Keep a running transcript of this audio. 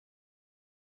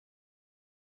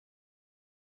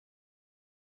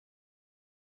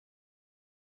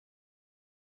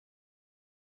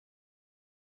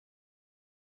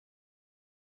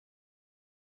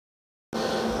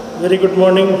Very good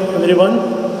morning, everyone.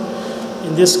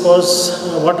 In this course,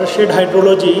 Watershed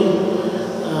Hydrology,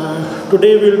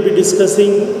 today we will be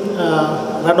discussing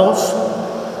runoff.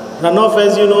 Runoff,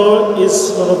 as you know,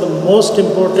 is one of the most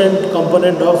important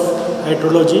component of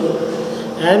hydrology,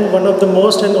 and one of the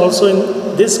most, and also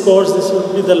in this course, this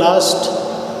will be the last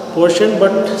portion,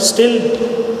 but still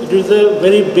it is a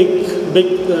very big,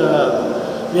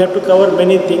 we have to cover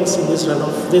many things in this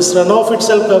runoff. This runoff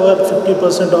itself covers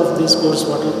 50% of this course,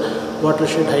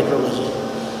 Watershed Hydrology.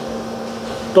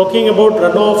 Talking about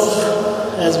runoff,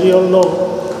 as we all know,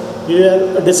 we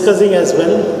were discussing as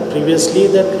well previously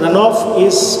that runoff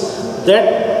is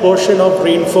that portion of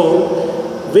rainfall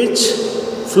which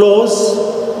flows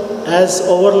as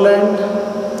overland,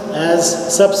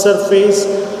 as subsurface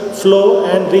flow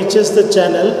and reaches the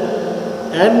channel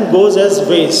and goes as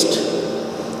waste.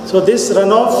 So this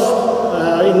runoff,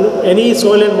 in any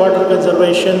soil and water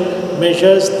conservation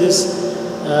measures, this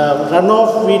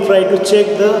runoff, we try to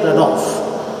check the runoff.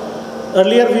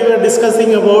 Earlier we were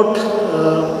discussing about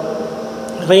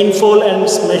rainfall and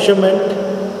measurement.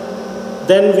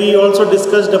 Then we also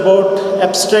discussed about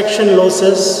abstraction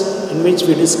losses, in which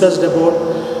we discussed about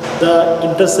the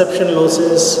interception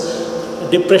losses,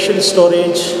 depression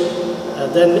storage,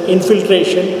 then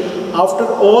infiltration. After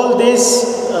all these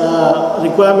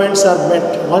requirements are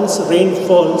met, once rain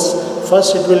falls,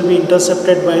 first it will be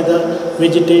intercepted by the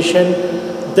vegetation,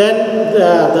 then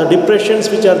the depressions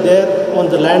which are there on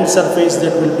the land surface,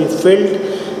 that will be filled.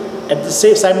 At the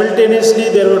same, simultaneously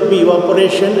there would be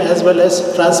evaporation as well as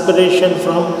transpiration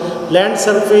from land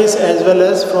surface as well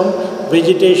as from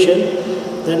vegetation.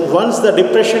 Then once the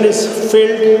depression is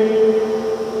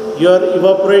filled, your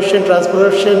evaporation,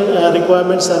 transpiration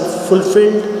requirements are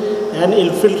fulfilled, and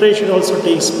infiltration also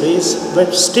takes place.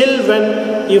 But still,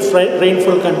 if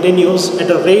rainfall continues at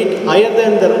a rate higher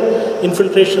than the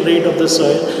infiltration rate of the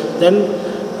soil, then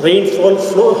rainfall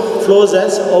flows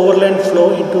as overland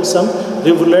flow into some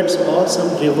rivulets or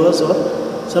some rivers or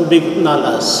some big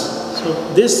nalas. So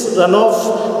this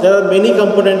runoff, there are many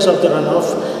components of the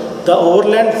runoff. The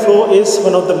overland flow is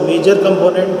one of the major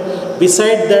component.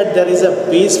 Beside that, there is a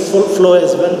base flow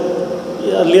as well.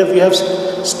 Earlier we have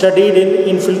studied in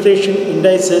infiltration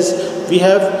indices. We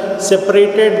have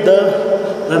separated the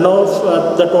runoff,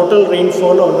 the total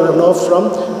rainfall or the runoff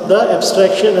from the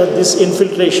abstraction of these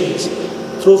infiltrations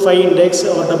through phi index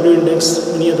or W index.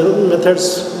 Many other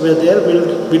methods were there. We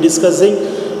will be discussing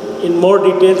in more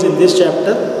details in this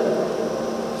chapter.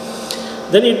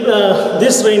 Then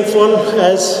this rainfall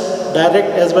has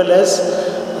direct as well as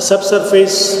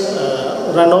subsurface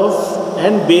runoff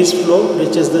and base flow,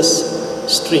 which is this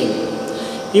stream.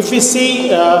 If we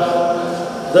see our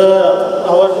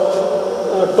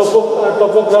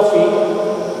topography,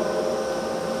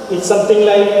 it's something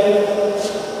like,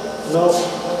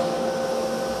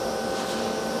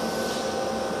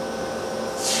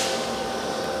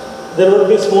 there will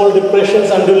be small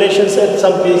depressions, undulations at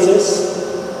some places.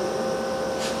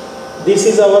 This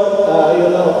is our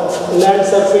land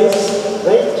surface,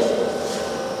 right?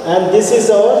 And this is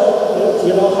our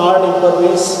hard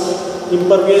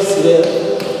impervious layer.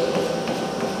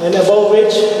 And above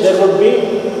which there would be,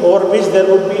 over which there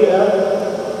would be a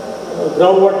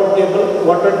groundwater table,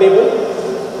 water table.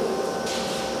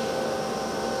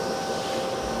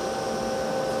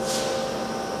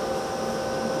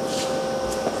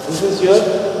 This is your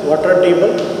water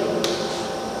table.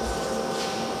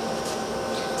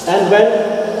 And when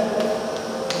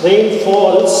rain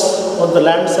falls on the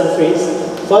land surface,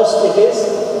 first it is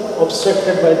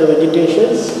obstructed by the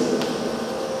vegetations.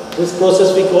 This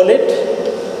process we call it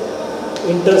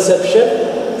interception,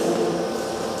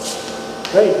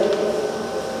 right?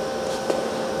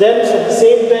 Then at the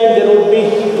same time there would be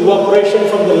evaporation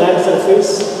from the land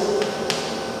surface,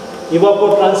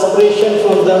 evapotranspiration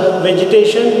from the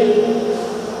vegetation,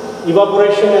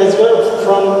 evaporation as well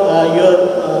from your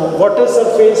water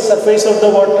surface of the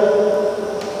water,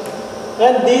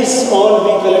 and these all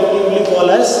we collectively call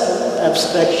as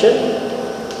abstraction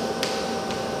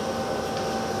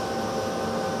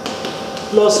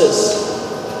losses.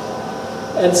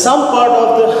 And some part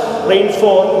of the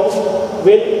rainfall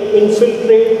will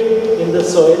infiltrate in the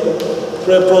soil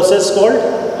through a process called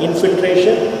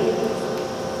infiltration.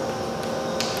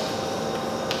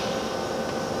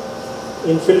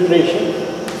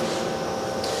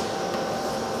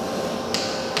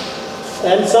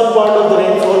 And some part of the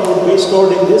rainfall would be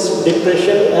stored in this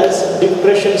depression as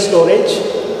depression storage.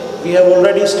 We have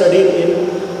already studied in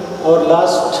our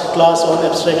last class on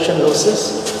abstraction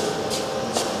losses.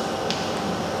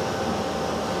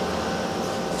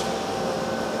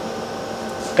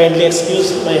 Kindly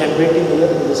excuse my handwriting here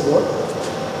in this board.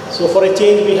 So So for a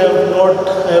change, we have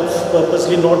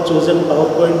purposely not chosen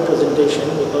PowerPoint presentation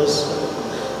because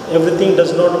everything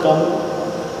does not come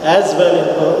as well in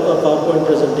a PowerPoint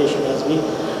presentation as we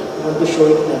want to show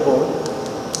it in a board.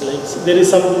 Like there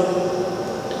is some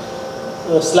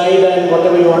slide and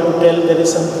whatever you want to tell, there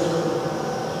is some,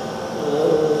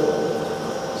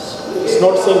 it's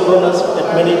not synchronous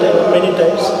at many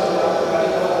times.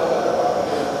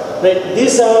 Right,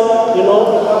 these are,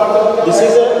 this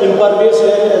is an impervious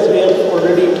layer as we have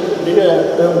already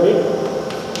termed it.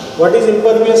 What is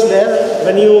impervious layer?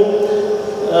 When you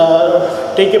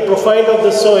take a profile of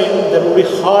the soil, there will be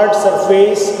hard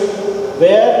surface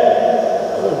where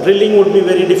drilling would be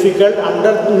very difficult.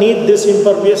 Underneath this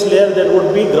impervious layer, there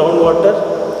would be groundwater,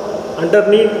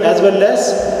 underneath as well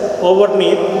as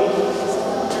overneath.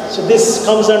 So this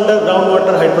comes under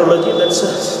groundwater hydrology. That's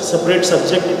a separate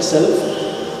subject itself.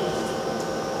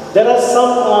 There are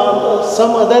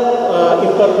some other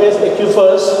impervious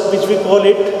aquifers which we call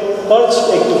it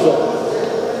perched aquifer.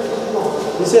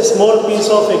 This is a small piece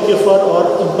of aquifer or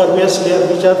impervious layer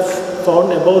which are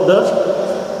found above the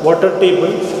water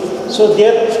table. So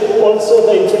there also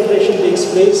the infiltration takes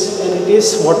place and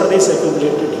water is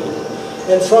accumulated here.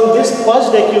 And from this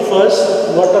perched aquifers,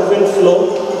 water will flow.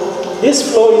 This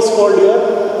flow is called your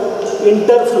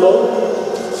interflow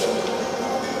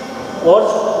or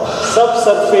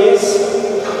subsurface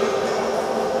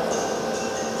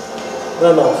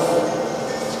runoff.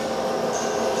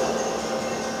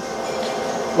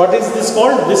 What is this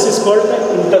called? This is called the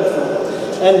interflow.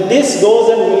 And this goes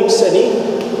and meets any,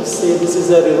 say this is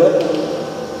a river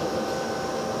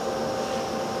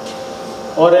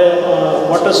or a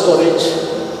water storage.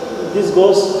 This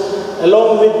goes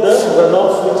along with the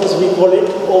runoff, which is, we call it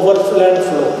overland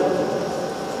flow.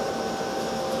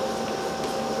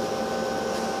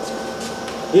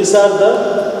 These are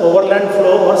the overland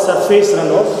flow or surface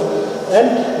runoff,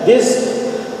 and this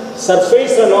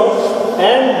surface runoff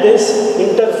and this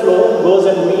interflow goes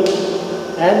and meet,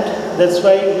 and that's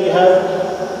why we have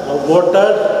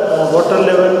water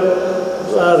level,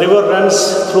 river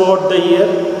runs throughout the year,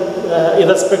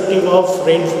 irrespective of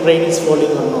rain is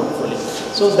falling or not falling.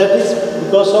 So that is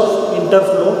because of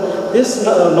interflow. This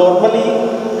normally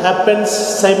happens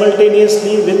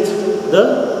simultaneously with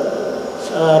the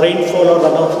rainfall or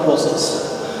runoff process.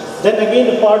 Then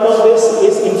again part of this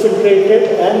is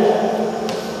infiltrated and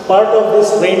part of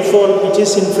this rainfall which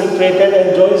is infiltrated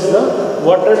and joins the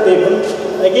water table.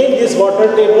 Again this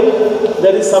water table,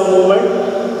 there is some movement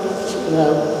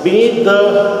beneath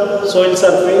the soil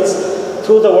surface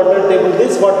through the water table.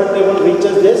 This water table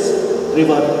reaches this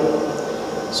river.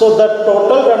 So the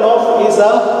total runoff is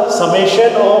a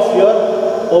summation of your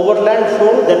overland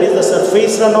flow, that is the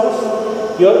surface runoff,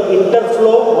 your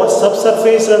interflow or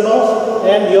subsurface runoff,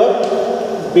 and your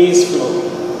base flow.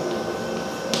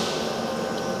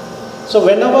 So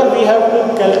whenever we have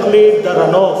to calculate the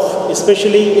runoff,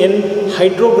 especially in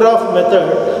hydrograph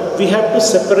method, we have to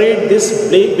separate this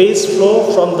base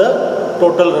flow from the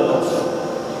total runoff.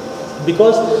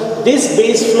 Because this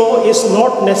base flow is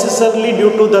not necessarily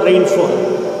due to the rainfall.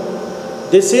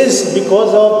 This is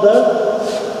because of the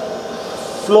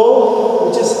flow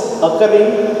which is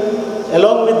occurring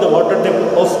along with the water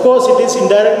table. Of course, it is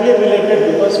indirectly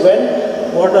related because when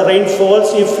rain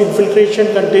falls, if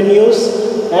infiltration continues,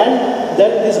 and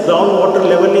then this groundwater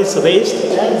level is raised,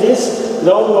 and this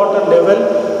groundwater level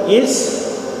is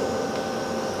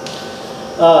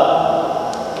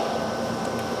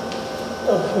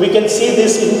we can see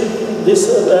this in this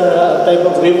type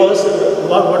of rivers,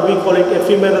 what we call it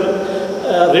ephemeral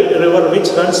river,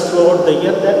 which runs throughout the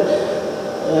year. That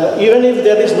even if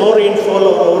there is no rainfall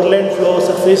or overland flow or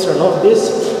surface runoff,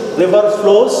 this river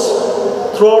flows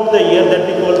throughout the year, that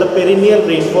we call the perennial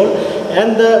rainfall,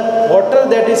 and the water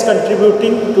that is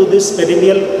contributing to this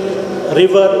perennial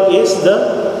river is the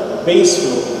base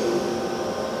flow.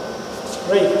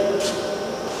 Right?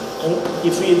 And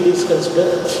if we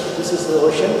consider this is the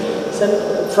ocean, then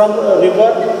from a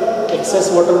river, excess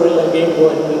water will again go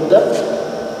and meet the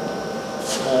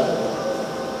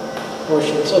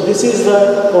ocean. So this is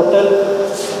the total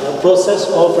process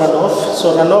of runoff.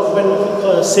 So runoff, when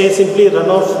we say simply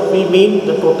runoff, we mean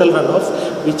the total runoff,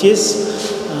 which is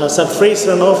surface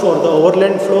runoff or the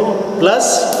overland flow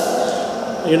plus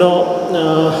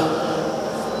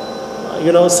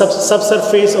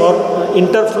subsurface or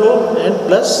interflow, and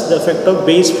plus the effect of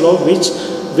base flow, from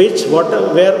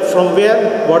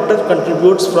where water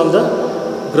contributes from the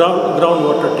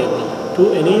groundwater table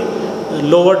to any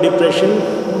lower depression,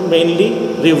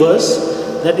 mainly rivers.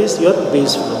 That is your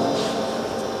base flow.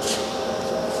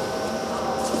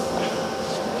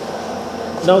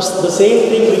 Now the same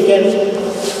thing we can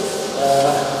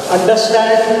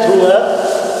understand through a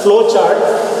flow chart.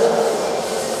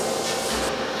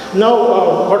 Now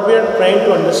what we are trying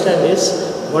to understand is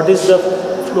what is the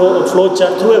flow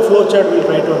chart. Through a flow chart we will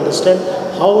try to understand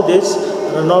how this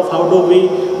runoff,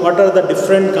 what are the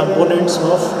different components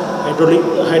of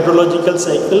hydrological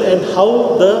cycle, and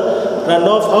how the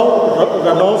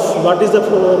runoff, what is the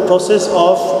process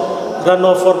of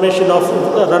runoff, formation of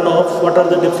runoff, what are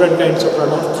the different kinds of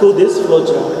runoff through this flow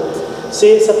chart.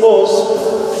 Say suppose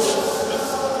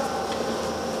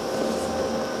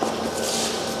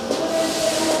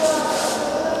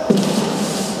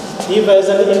if as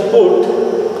an input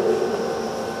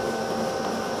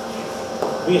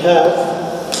we have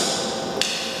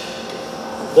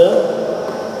the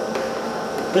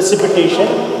precipitation,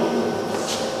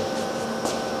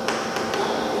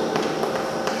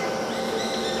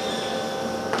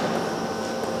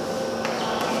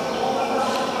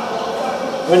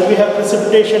 when we have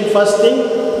precipitation, first thing,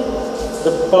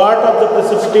 the part of the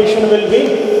precipitation will be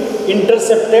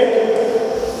intercepted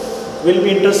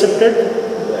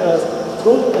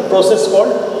through a process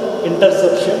called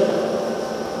interception.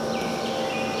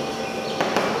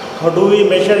 How do we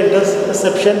measure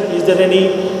interception? Is there any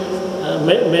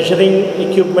measuring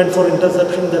equipment for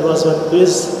interception? There was one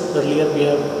quiz earlier.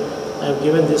 I have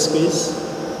given this quiz.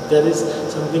 There is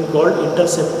something called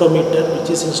interceptometer, which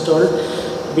is installed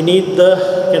beneath the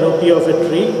canopy of a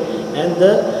tree, and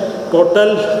the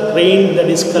total rain that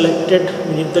is collected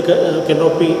beneath the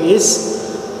canopy is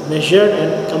measured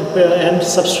and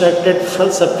subtracted from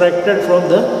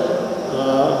the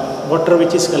water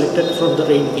which is collected from the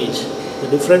rain gauge. The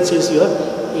difference is your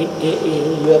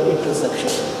interception.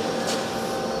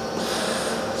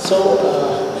 So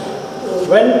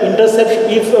when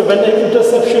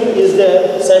interception is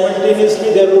there,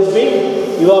 simultaneously there would be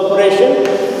evaporation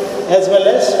as well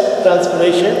as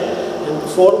transpiration. And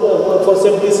for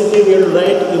simplicity, we will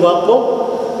write evapo.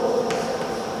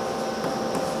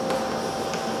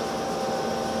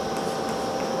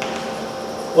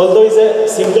 Although it is a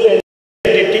single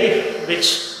entity which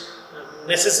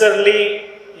necessarily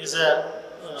is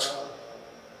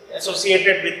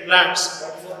associated with plants,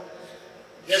 but for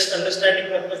just understanding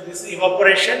purpose, this is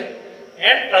evaporation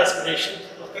and transpiration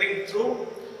occurring through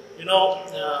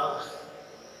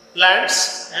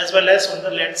plants as well as on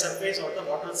the land surface or the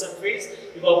water surface.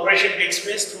 Evaporation takes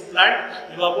place through plant,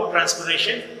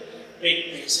 evapotranspiration takes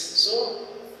place. So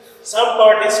some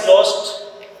part is lost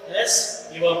as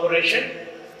evaporation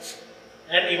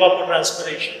and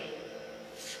evapotranspiration.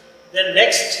 Then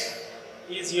next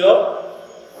is your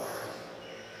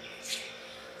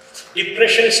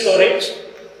depression storage.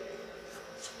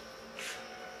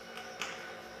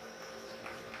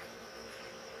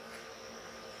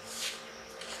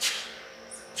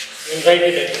 We'll write it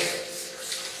again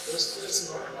because there is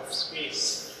not enough space.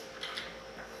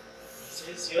 This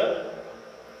is your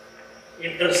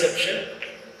interception.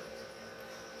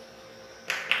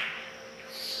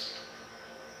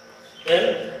 Then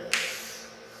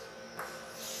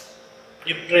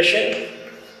depression,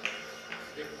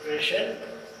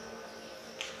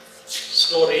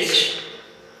 storage.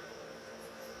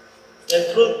 Then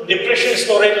through depression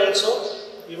storage also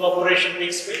evaporation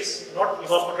takes place, not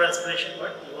evapotranspiration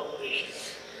but evaporation.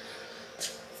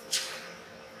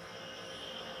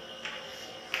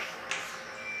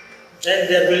 Then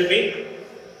there will be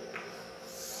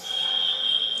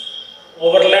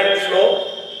overland flow.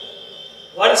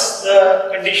 Once the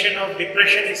condition of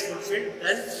depression is fulfilled,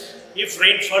 then if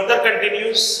rain further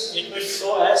continues, it will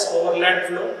flow as overland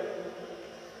flow.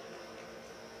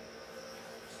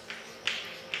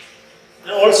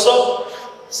 And also,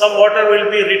 some water will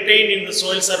be retained in the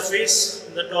soil surface,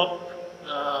 in the top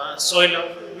soil,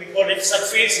 we call it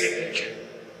surface retention.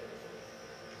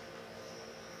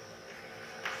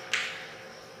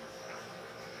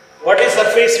 What is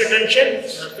surface retention?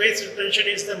 Surface retention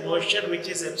is the moisture which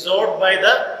is absorbed by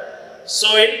the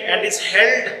soil and is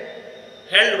held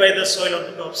by the soil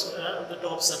on the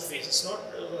top surface. It's not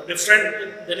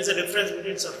different. There is a difference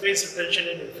between surface retention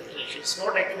and infiltration. It's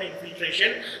not actually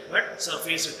infiltration, but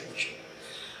surface retention.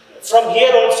 From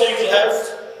here also you will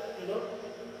have,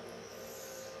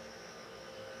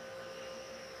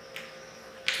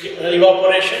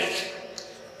 evaporation,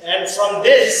 and from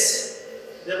this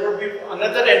there would be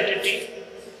another entity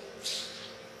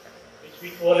which we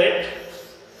call it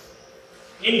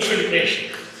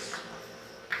infiltration.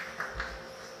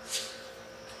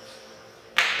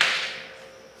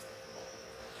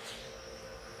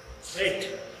 Right.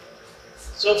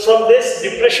 So from this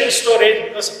depression storage,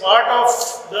 because part of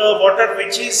the water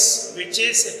which is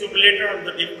accumulated on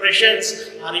the depressions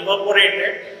are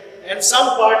evaporated, and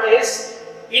some part is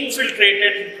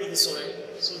infiltrated into the soil.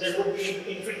 So there would be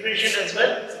infiltration as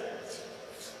well.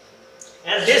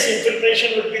 And this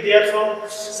infiltration would be there from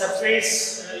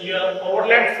surface, your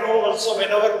overland flow also.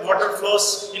 Whenever water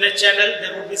flows in a channel,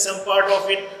 there would be some part of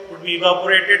it would be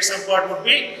evaporated, some part would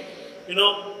be,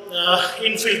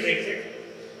 infiltrated.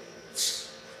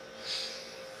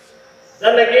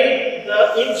 Then again,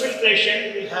 the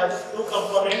infiltration will have two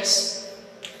components.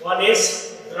 One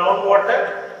is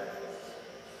groundwater.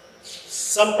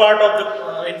 Some part of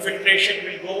the infiltration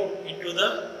will go into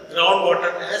the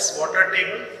groundwater as water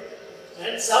table,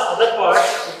 and some other part,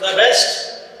 the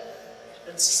rest,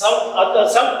 and some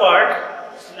part,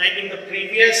 like in the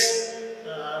previous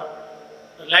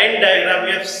line diagram,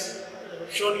 we have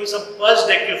shown you some purged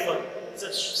aquifer. It's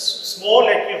a small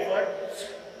aquifer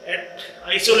at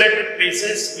isolated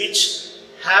places which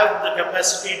have the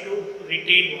capacity to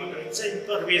retain water. It's an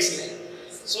impervious layer.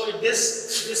 So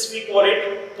this we call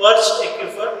it purged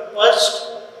aquifer, purged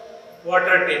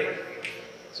water table.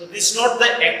 So this is not the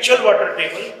actual water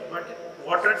table, but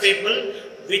water table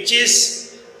which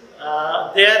is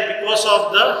there because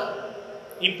of the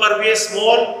impervious,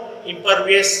 small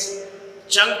impervious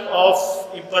chunk of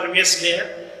impervious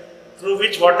layer through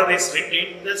which water is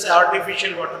retained. That's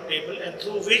artificial water table, and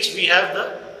through which we have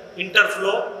the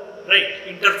interflow, right?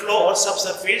 Interflow or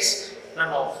subsurface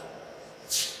runoff.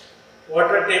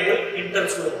 Water table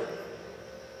interflow.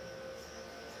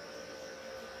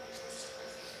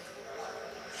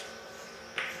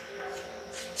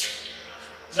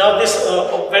 Now this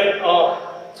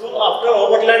after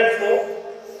overland flow,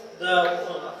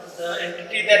 the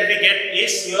entity that we get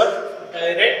is your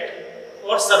direct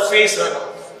or surface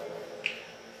runoff.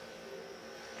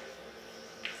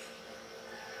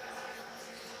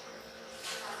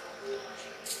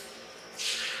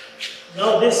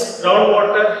 Now this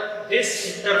groundwater,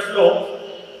 this interflow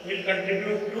will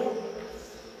contribute to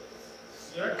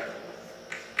your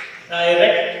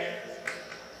direct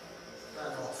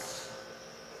runoff.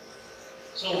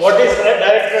 So what is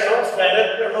direct runoff?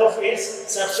 Direct runoff is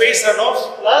surface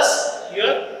runoff plus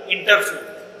your interflow.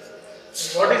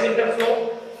 And what is interflow?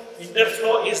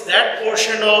 Interflow is that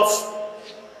portion of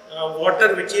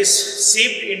water which is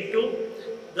seeped into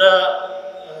the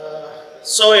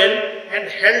soil and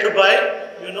held by a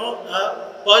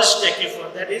purged aquifer.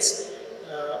 That is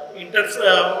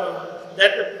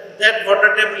that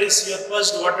water table is your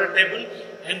purged water table,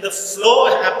 and the flow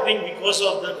happening because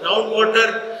of the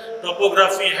groundwater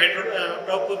topography,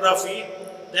 topography,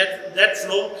 that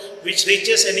flow which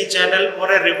reaches any channel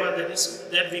or a river,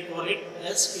 that we call it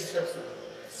as interflow.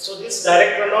 So this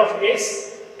direct runoff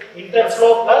is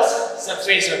interflow plus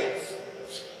surface runoff.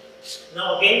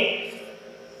 Now again,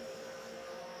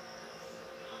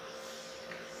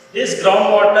 this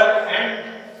groundwater and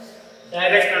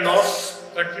direct runoff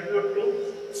contribute to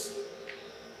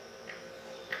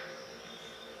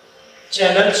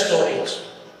channel storage.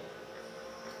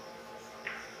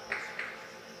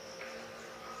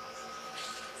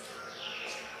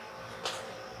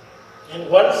 And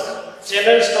once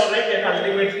channel storage, and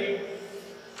ultimately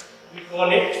we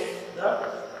call it the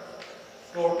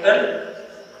total.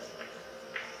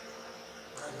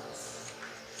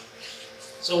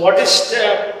 So what is,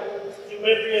 there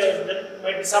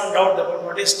might be some doubt about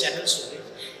what is channel storage.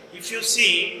 If you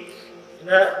see in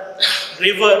a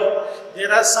river,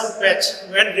 there are some patch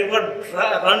when river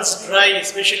runs dry,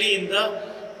 especially in the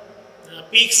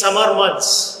peak summer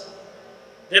months.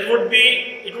 It would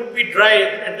be dry,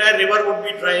 entire river would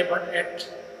be dry, but at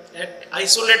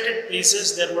isolated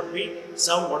places there would be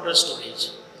some water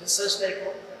storage. This such type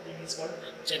of thing is called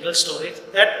channel storage.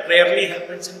 That rarely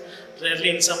happens rarely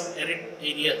in some arid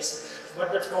areas.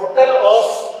 But the total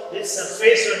of this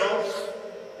surface runoff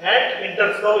and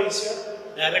interflow is your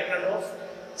direct runoff.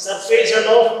 Surface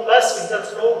runoff plus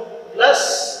interflow plus,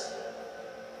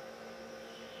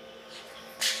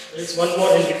 there is one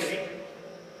more in between.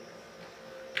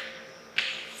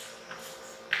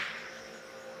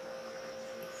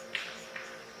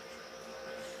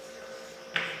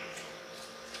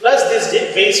 Plus this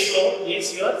base flow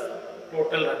is your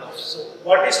total runoff. So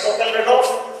what is total runoff?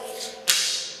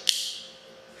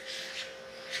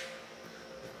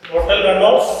 Total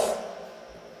runoff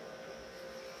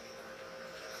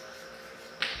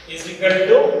is equal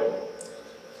to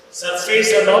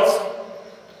surface runoff,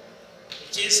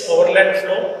 which is overland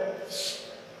flow,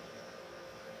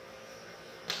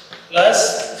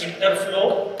 plus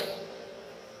interflow,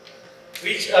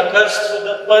 which occurs through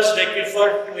the purged aquifer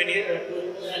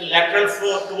and lateral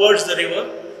flow towards the river,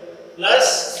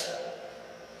 plus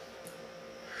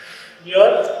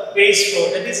your base flow.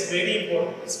 That is very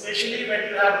important, especially when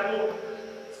you have to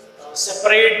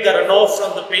separate the runoff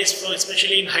from the base flow,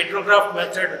 especially in hydrograph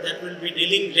method that will be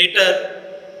dealing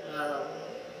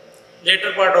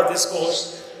later part of this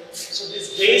course. So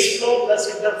this base flow plus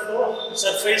interflow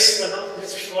surface runoff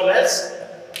is called as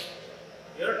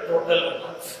your total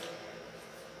runoff.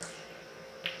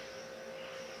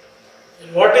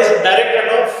 And what is direct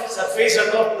runoff? Surface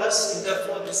runoff plus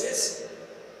interflow. This is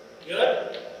your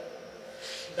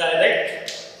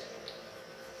direct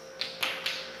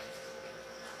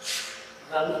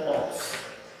runoff.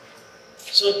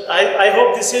 So I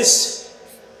hope this is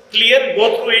clear.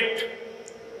 Go through it.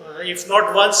 If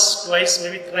not once, twice,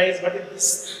 maybe thrice. But in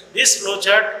this flow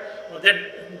chart, or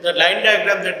that the line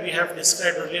diagram that we have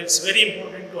described earlier, it's very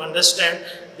important to understand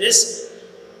this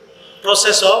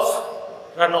process of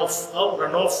runoff, how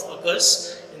runoff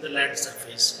occurs in the land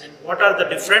surface, and what are the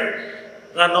different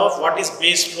runoff, what is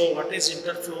base flow, what is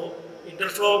interflow.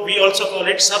 Interflow, we also call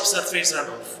it subsurface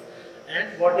runoff,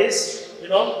 and what is, the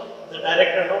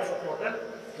direct runoff or total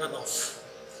runoff.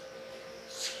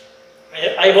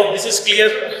 I hope this is clear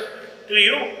to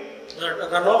you. The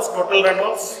runoff, total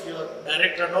runoff, your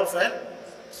direct runoff, and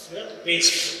your base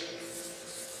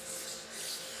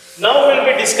flow. Now we will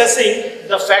be discussing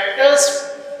the factors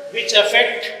which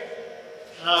affect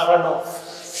runoff.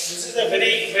 This is a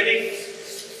very, very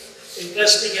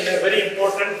interesting and a very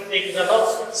important thing.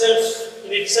 Runoff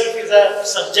in itself is a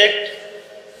subject,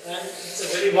 and it's a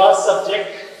very vast subject.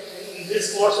 In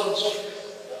this course also,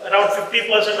 around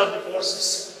 50% of the course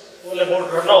is all about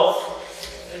runoff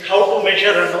and how to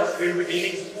measure runoff. We will be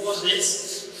dealing with all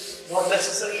this, not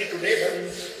necessarily today, but in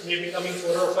maybe coming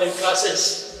 4 or 5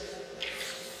 classes.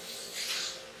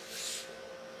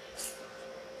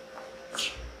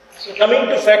 So coming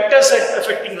to factors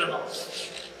affecting runoff.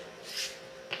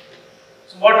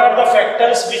 So what are the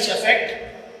factors which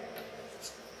affect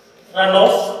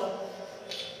runoff?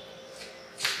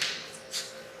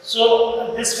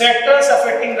 So these factors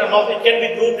affecting runoff, it can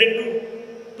be grouped into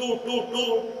two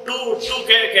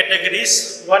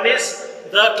categories. One is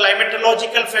the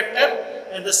climatological factor,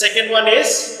 and the second one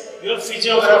is your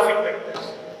physiographic factor.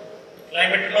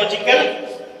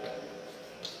 Climatological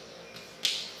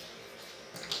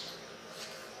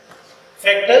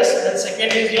factors, and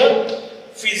second is your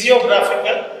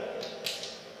physiographical.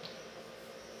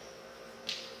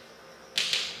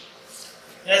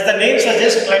 As the name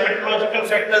suggests, climatological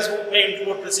factors may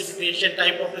include precipitation,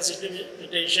 type of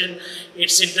precipitation,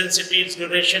 its intensity, its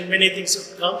duration, many things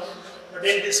would come. But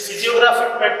in this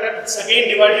physiographic factor, it's again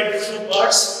divided into 2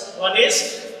 parts. One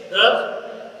is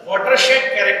the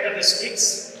watershed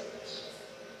characteristics,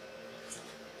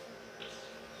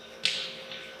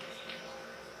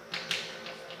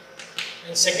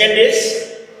 and second is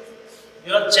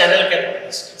your channel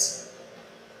characteristics.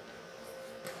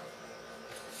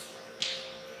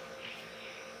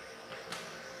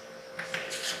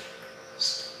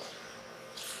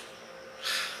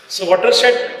 So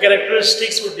watershed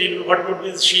characteristics would deal with what would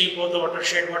be the shape of the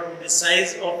watershed, what would be the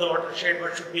size of the watershed,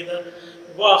 what should be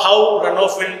how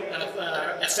runoff will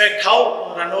affect,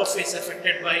 how runoff is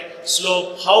affected by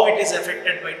slope, how it is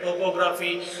affected by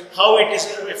topography, how it is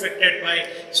affected by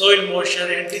soil moisture,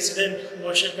 antecedent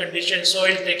moisture condition,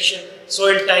 soil texture,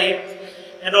 soil type,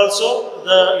 and also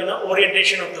the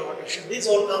orientation of the watershed. These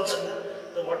all comes under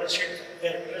the watershed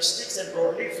characteristics and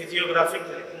broadly physiographic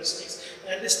characteristics.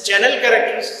 And this channel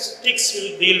characteristics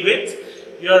will deal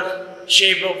with your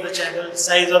shape of the channel,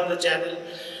 size of the channel,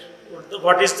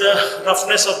 what is the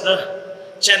roughness of the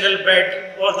channel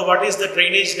bed, or what is the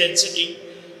drainage density.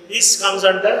 This comes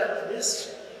under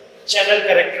this channel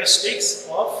characteristics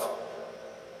of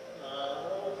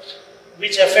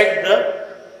which affect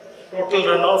the total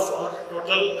runoff or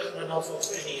total runoff of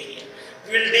any area.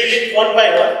 We will deal it one by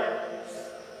one.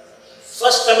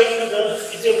 First, coming to the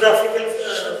physiographical,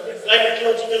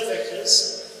 climatological factors.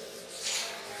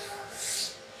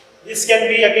 This can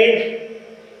be again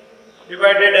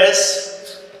divided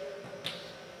as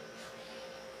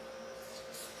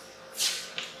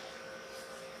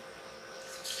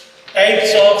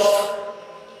types of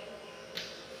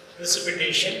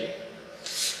precipitation.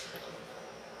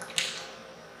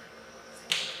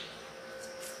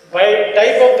 By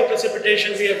type of the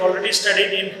precipitation, we have already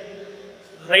studied in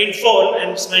rainfall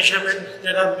and its measurement.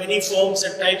 There are many forms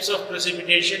and types of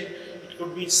precipitation. It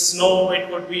could be snow, it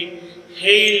could be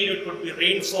hail, it could be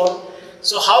rainfall.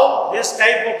 So how this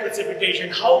type of precipitation,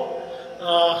 how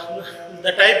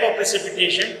the type of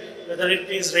precipitation, whether it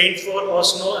is rainfall or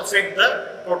snow, affect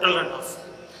the total runoff.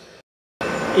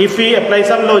 If we apply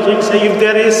some logic, say if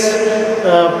there is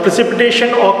precipitation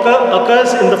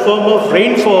occurs in the form of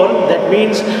rainfall, that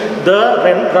means the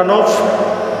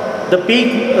runoff the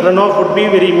peak runoff would be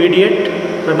very immediate,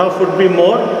 runoff would be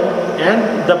more,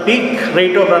 and the peak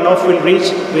rate of runoff will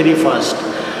reach very fast.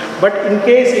 But in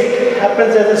case it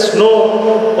happens as a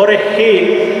snow or a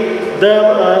hail,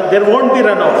 there won't be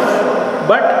runoff.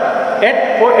 But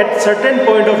at certain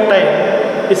point of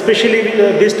time, especially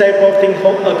this type of thing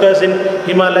occurs in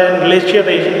Himalayan glacier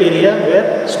area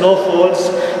where snow falls,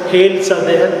 hails are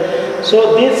there.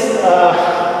 So this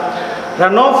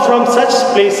runoff from such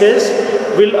places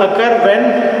will occur when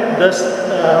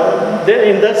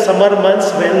in the summer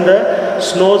months when the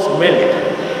snows melt.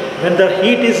 When the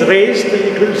heat is raised,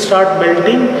 it will start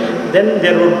melting, then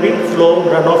there would be flow,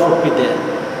 runoff would be there.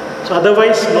 So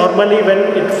otherwise, normally when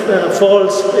it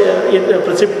falls,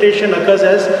 precipitation occurs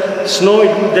as snow,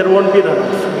 there won't be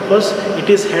runoff because it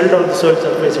is held on the soil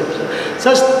surface.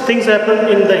 Such things happen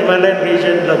in the Himalayan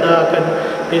region, Ladakh, and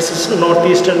this is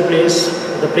northeastern place,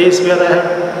 the place where I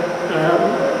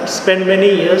have spent many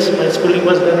years. My schooling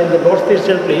was done in the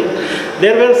northeastern place.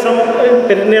 There were some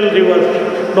perennial river.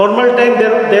 Normal time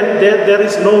there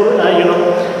is no,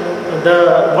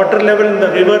 the water level in the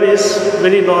river is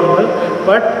very normal,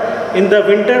 but in the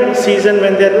winter season,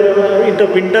 when they're into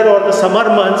winter or the summer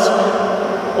months,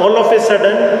 all of a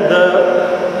sudden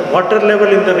the water level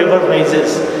in the river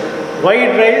rises. Why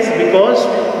it rises? Because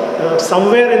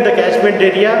somewhere in the catchment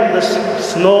area the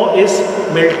snow is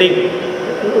melting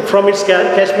from its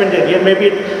catchment area, maybe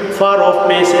far off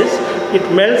places. It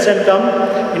melts and come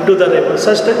into the river.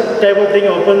 Such type of thing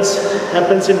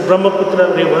happens in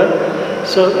Brahmaputra river.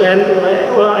 So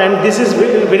and this is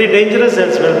very dangerous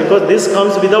as well because this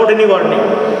comes without any warning.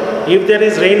 If there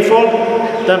is rainfall,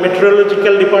 the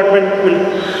meteorological department will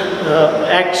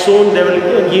act soon. They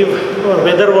will give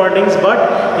weather warnings.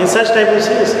 But in such type of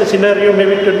scenario,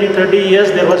 maybe 20-30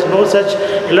 years, there was no such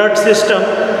alert system.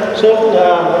 So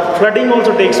flooding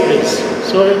also takes place.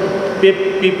 So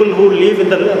people who live in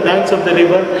the banks of the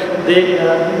river,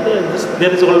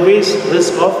 there is always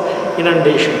risk of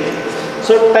inundation.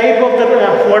 So type of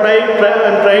what I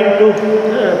am trying to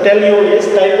tell you is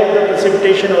type of the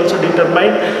precipitation also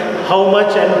determine how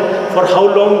much and for how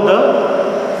long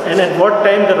and at what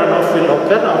time the runoff will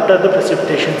occur after the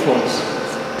precipitation falls.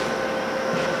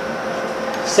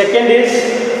 Second is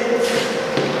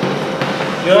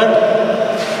your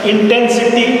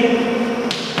intensity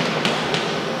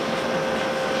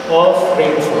of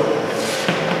rainfall.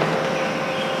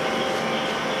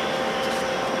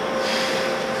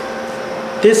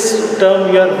 This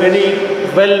term you are very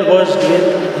well versed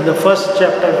with. In the first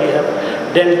chapter we have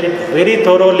dealt it very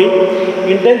thoroughly.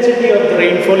 Intensity of the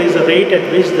rainfall is the rate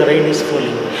at which the rain is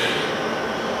falling.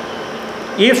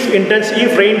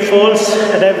 If rain falls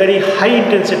at a very high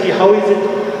intensity, how is it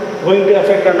going to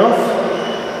affect runoff?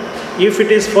 If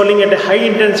it is falling at a high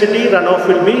intensity, runoff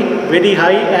will be very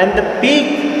high and the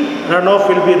peak runoff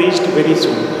will be reached very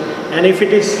soon. And if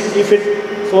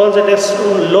it falls at a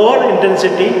lower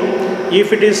intensity,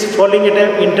 if it is falling at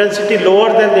an intensity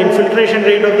lower than the infiltration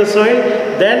rate of the soil,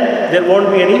 then there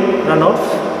won't be any runoff.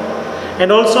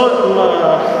 And also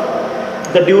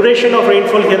the duration of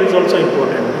rainfall here is also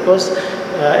important because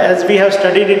as we have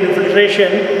studied in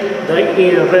infiltration, the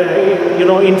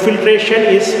infiltration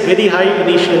is very high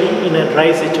initially in a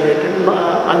dry saturated,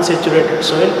 unsaturated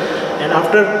soil. And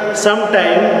after some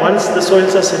time, once the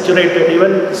soils are saturated,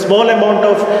 even small amount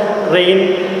of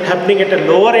rain happening at a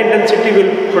lower intensity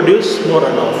will produce more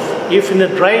runoff. If in a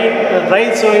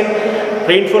dry soil,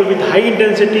 rainfall with high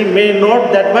intensity may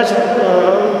not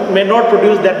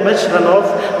produce that much runoff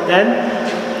than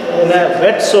in a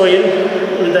wet soil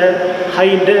with a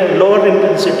lower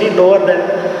intensity,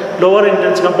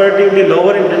 comparatively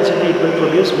lower intensity, it will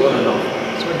produce more runoff.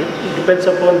 So it depends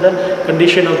upon the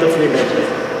condition of the field as well.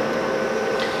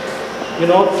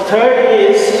 Third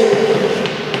is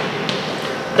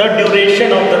the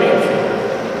duration of the rainfall.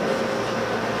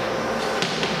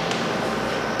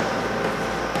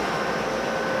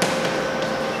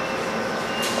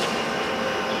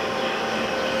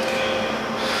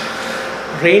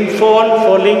 Rainfall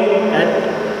falling at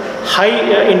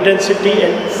high intensity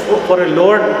and for a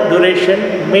lower duration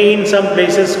may in some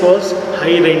places cause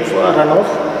high rainfall runoff.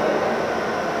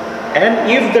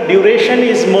 And if the duration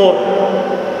is more,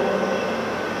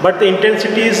 but the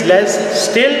intensity is less,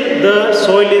 still the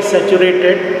soil is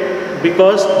saturated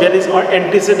because there is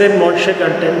antecedent moisture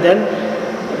content, then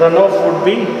runoff would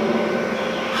be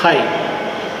high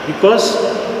because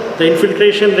the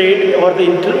infiltration rate or the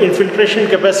infiltration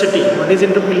capacity. What is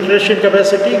infiltration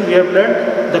capacity? We have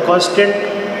learned the constant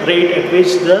rate at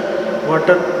which the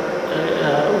water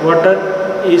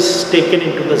is taken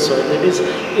into the soil. That is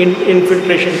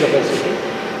infiltration capacity.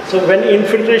 So when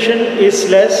infiltration is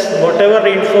less, whatever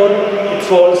rainfall it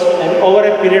falls, and over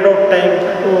a period of time,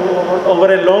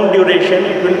 over a long duration,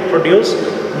 it will produce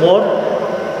more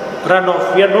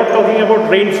runoff. We are not talking about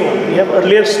rainfall. We have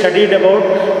earlier studied about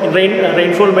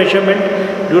rainfall measurement,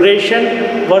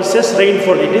 duration versus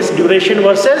rainfall. It is duration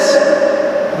versus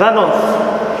runoff.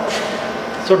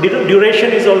 So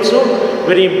duration is also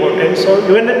very important. So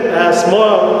even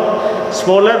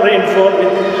smaller rainfall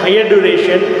with higher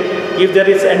duration, if there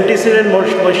is antecedent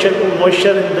moisture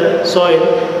in the soil,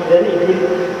 then it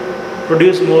will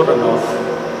produce more runoff.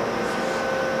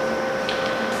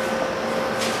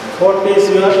 What is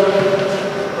your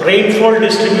rainfall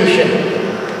distribution?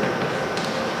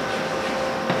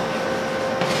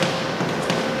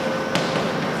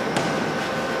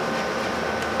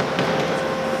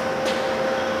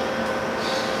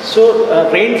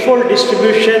 So rainfall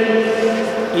distribution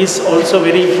is also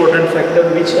very important factor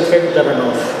which affect the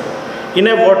runoff. In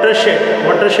a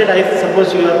watershed, I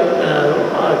suppose you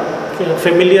are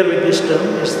familiar with this term,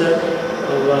 is the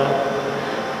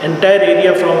entire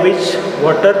area from which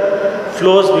water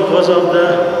flows because of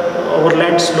the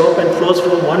overland slope and flows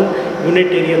from one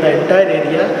unit area. The entire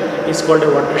area is called a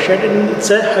watershed, and it's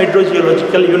a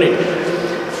hydrogeological unit.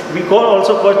 We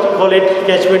also call it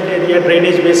catchment area,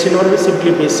 drainage basin, or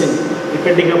simply basin,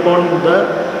 depending upon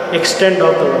the extent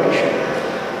of the watershed.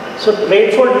 So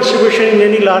rainfall distribution in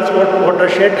any large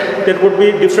watershed, there would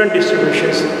be different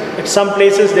distributions. At some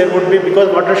places there would be, because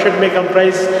watershed may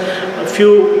comprise a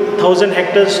few thousand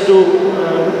hectares to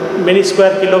many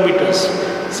square kilometers.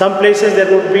 Some places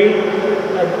there would be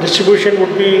distribution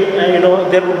would be,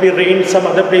 there would be rain. Some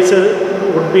other places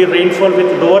would be rainfall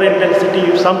with lower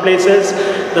intensity. Some places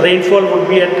the rainfall would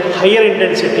be at higher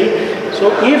intensity.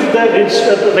 So if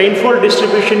the rainfall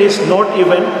distribution is not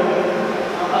even,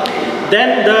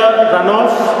 then the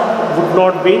runoff would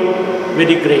not be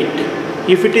very great.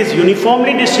 If it is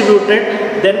uniformly distributed,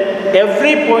 then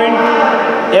every point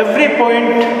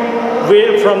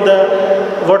from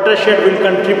the watershed will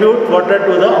contribute water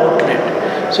to the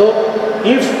outlet. So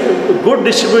if good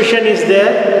distribution is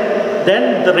there,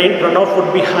 then the rain runoff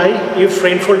would be high. If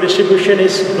rainfall distribution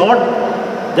is not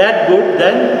that good,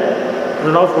 then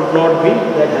runoff would not be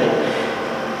that high.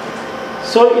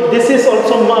 So this is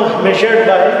also measured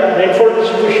by rainfall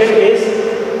distribution is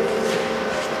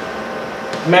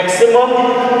maximum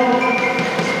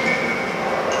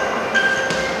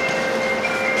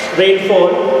rainfall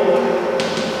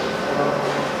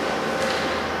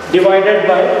divided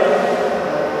by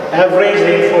average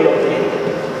rainfall of the area.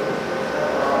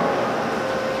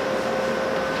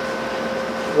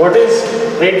 What is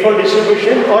rainfall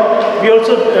distribution, or we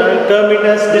also term it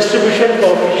as distribution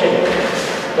coefficient,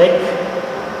 like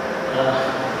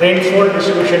rainfall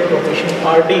distribution coefficient,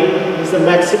 RD, is the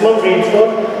maximum rainfall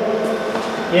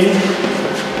in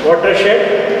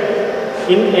watershed,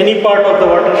 in any part of the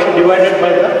watershed, divided by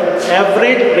the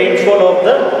average rainfall of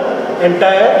the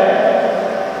entire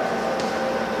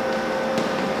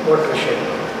watershed.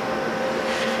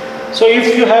 So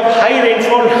if you have high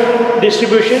rainfall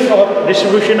distribution or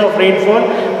distribution of rainfall,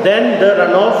 then the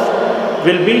runoff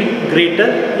will be greater.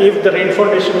 If the rainfall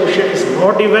distribution is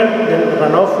not even, then the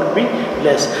runoff will be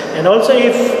less. And also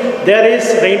if there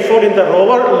is rainfall in the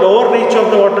lower reach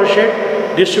of the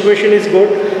watershed, distribution is good,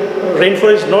 rainfall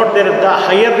is not there at the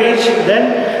higher reach,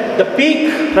 then the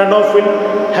peak runoff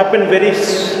will happen very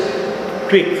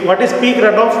quick. What is peak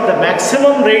runoff? The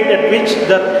maximum rate at which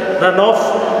the runoff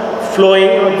flow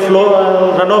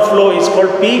is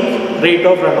called peak rate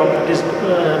of runoff. It is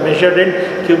measured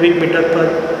in cubic meter per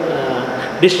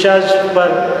discharge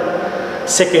per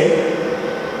second.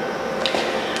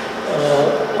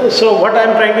 So what I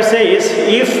am trying to say is,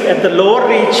 if at the lower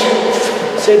reach,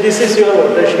 say this is your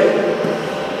watershed,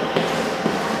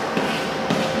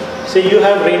 say you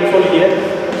have rainfall here,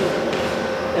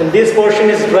 and this portion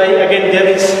is dry, again there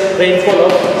is rainfall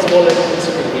of small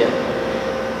intensity here.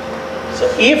 So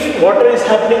if water is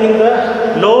happening in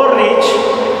the lower reach,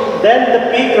 then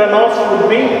the peak runoff would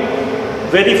be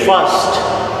very fast.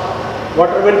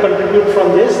 Water will contribute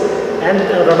from this and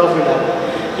runoff will happen.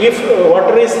 If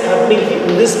water is happening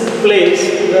in this place,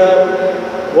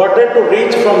 the water to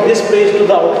reach from this place to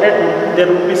the outlet, there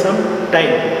will be some time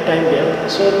there.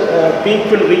 So peak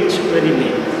will reach very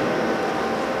late.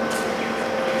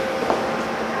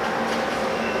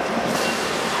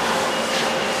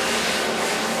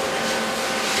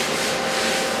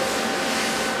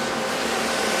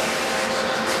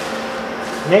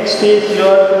 Next is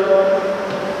your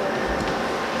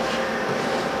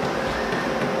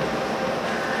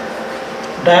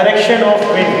direction of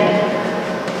wind.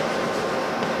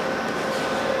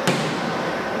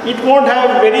 It won't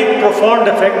have very profound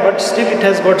effect, but still it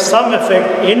has got some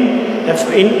effect in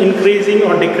increasing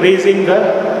or decreasing the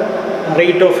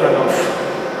rate of runoff.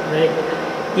 Right?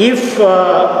 If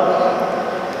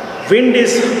wind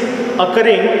is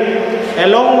occurring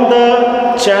along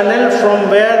the channel from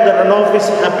where the runoff is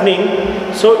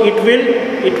happening, so it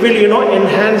will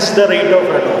enhance the rate of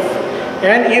runoff.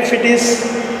 And if it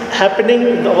is happening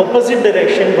in the opposite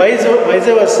direction, vice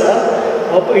versa,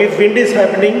 if wind is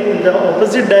happening in the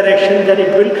opposite direction, then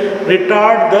it will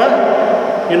retard the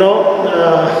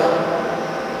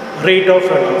rate of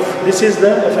runoff. This is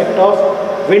the effect of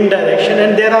wind direction,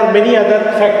 and there are many other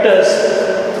factors,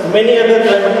 many other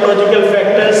climatological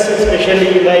factors,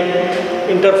 especially like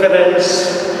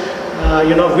interference,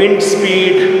 wind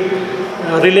speed,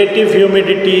 relative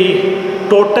humidity,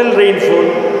 total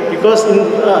rainfall. Because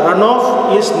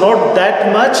runoff is not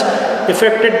that much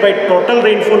affected by total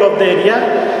rainfall of the area,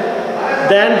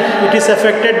 then it is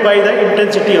affected by the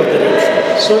intensity of the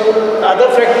rainfall. So other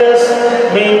factors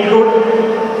may include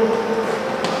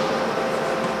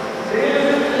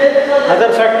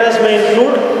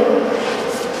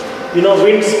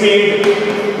wind speed,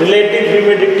 relative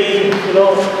humidity,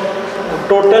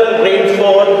 total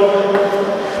rainfall,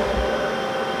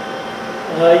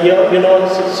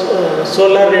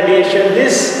 solar radiation.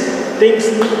 These things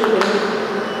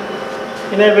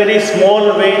in a very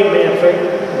small way may affect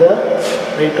the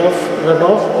rate of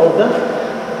runoff or the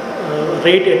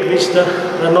rate at which the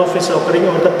runoff is occurring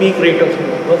or the peak rate of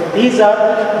runoff. But these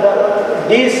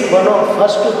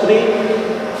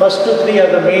first to three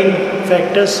are the main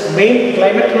factors, main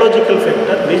climatological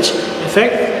factor which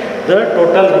affect the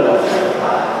total runoff.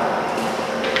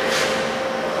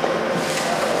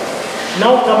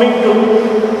 Now coming to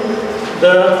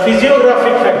the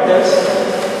physiographic factors.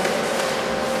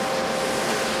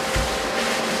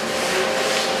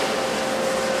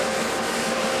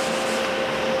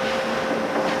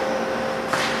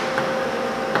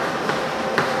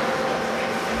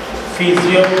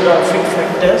 Physiographic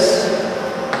factors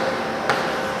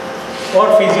or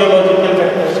physiological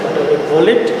factors, whatever you call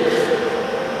it.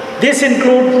 This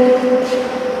include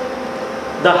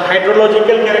the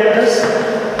hydrological characters,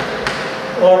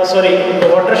 the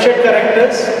watershed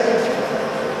characters,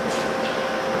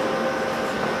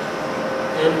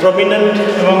 and prominent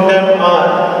among them are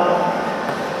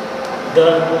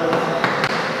the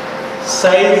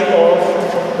size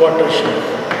of watershed.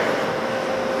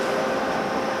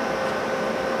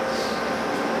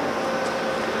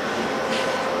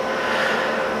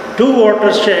 Two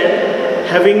watersheds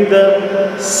having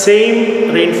the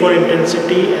same rainfall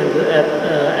intensity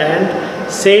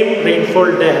and same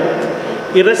rainfall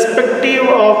depth, irrespective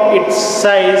of its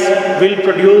size, will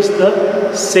produce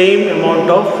the same amount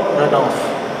of runoff.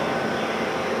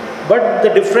 But the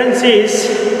difference is,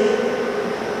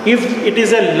 if it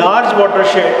is a large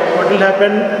watershed, what will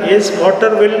happen is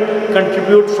water will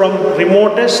contribute from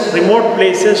remote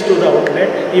places to the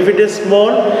outlet. If it is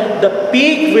small, the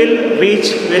peak will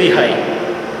reach very high.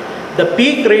 The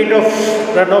peak rate of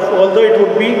runoff, although it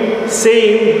would be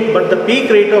same, but the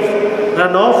peak rate of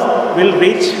runoff will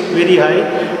reach very high,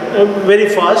 very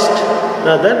fast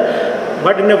rather.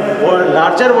 But in a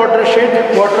larger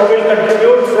watershed, water will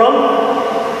contribute from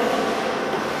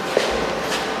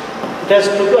has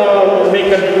to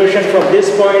make contribution from this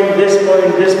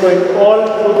point, all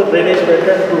through the drainage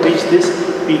pattern to reach this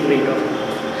peak rate of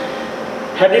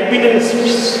runoff. Had it been in a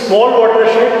small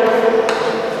watershed,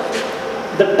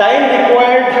 the time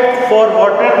required for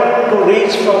water to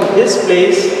reach from this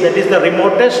place, that is the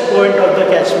remotest point of the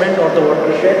catchment or the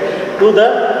watershed, to the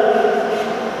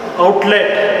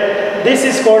outlet, this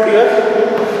is called your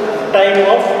time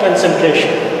of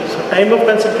concentration. So time of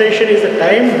concentration is the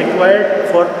time required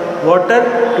for water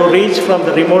to reach from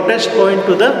the remotest point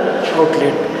to the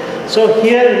outlet. So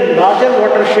here larger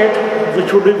watershed,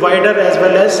 which would be wider as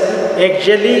well as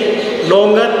axially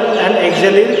longer and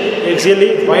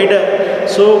axially wider.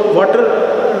 So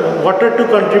water to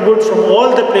contribute from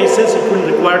all the places, it will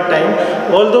require time.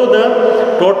 Although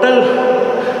the total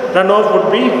runoff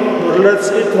would be more or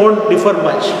less, it won't differ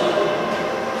much.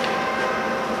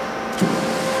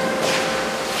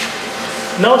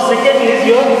 Now second is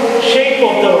your shape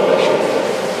of the watershed.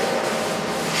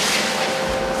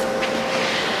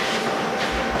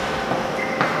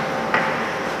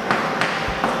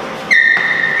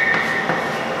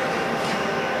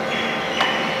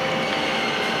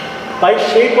 By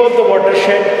shape of the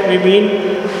watershed, we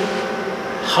mean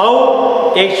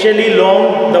how axially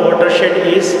long the watershed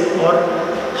is or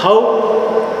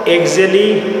how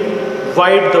axially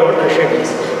wide the watershed is.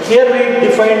 Here we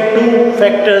define two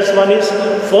factors. One is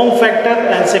form factor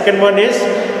and second one is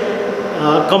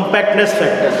compactness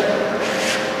factor.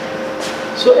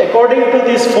 So according to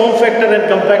this form factor and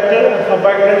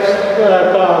compactness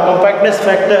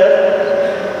factor,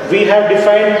 we have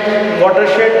defined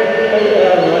watershed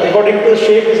according to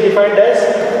shape is defined as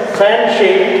fan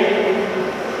shape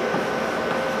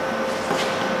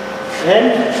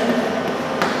and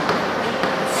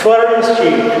fern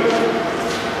shape.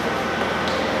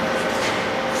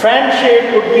 Fan shape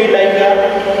would be like a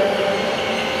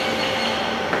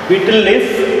beetle leaf.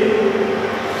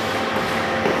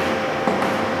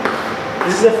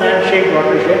 This is a fan shaped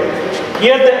watershed.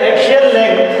 Here the axial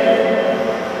length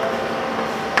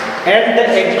and the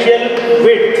axial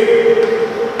width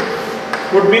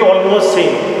would be almost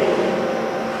same.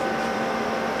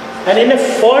 And in a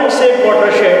fern shaped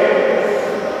watershed,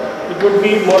 it would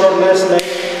be more or less like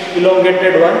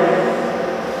elongated one.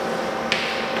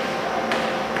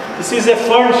 This is a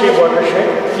fern shaped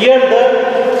watershed. Here the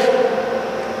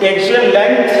axial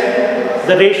length,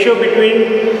 the ratio between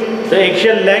the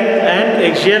axial length and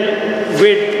axial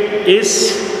width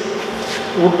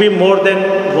would be more than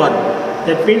 1.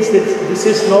 That means this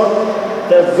is not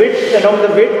the width along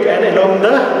the width and along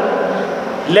the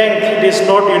length, it is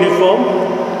not uniform.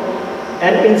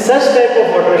 And in such type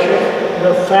of watershed,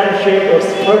 the fan shape or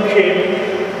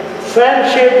fan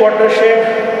shaped watershed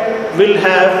will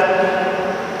have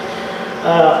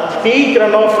peak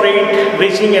runoff rate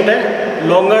reaching at a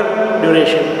longer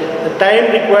duration. The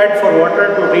time required for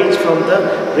water to reach from the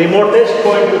remotest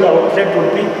point to the outlet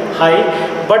would be high,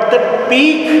 but the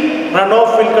peak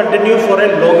runoff will continue for a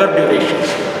longer duration.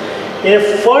 In a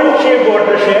fern-shaped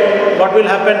watershed, what will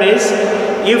happen is,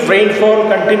 if rainfall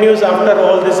continues after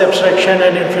all this abstraction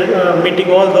and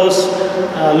meeting all those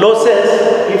losses,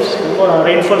 if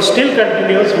rainfall still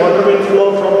continues, water will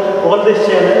flow from all this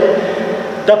channel.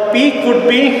 The peak would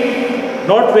be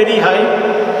not very high,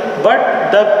 but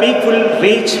the peak will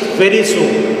reach very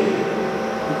soon,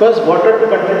 because water to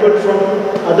contribute from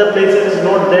other places is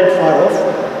not that far off.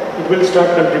 It will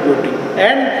start contributing,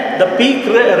 and the peak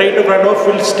rate of runoff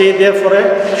will stay there for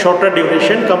a shorter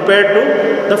duration compared to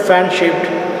the fan-shaped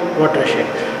watershed.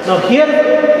 Now here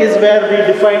is where we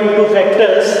define two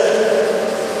factors.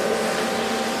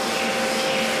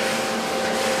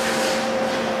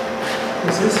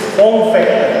 This is form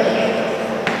factor.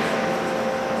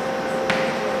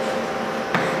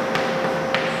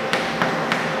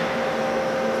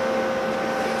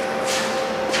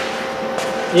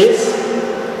 Is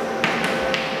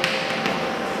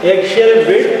axial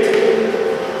width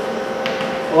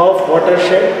of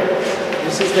watershed.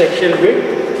 This is the axial width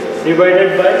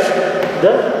divided by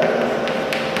the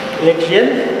axial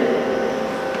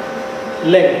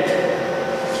length,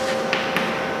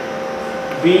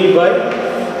 B by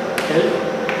L.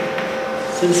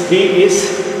 Since B is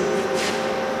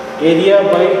area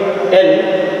by L,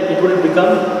 it will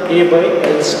become A by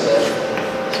L square.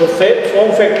 So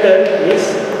form factor is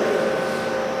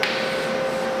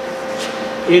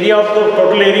area of the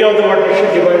total area of the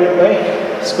watershed divided by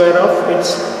square of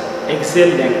its axial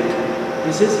length.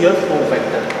 This is your form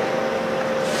factor.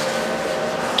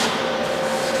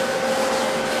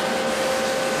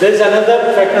 There is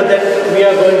another factor that we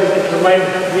are going to determine,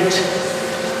 which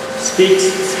speaks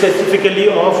specifically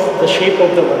of the shape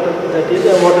of the water, that is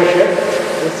a watershed.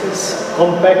 This is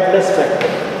compactness factor.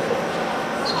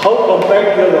 So how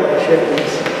compact your watershed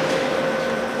is.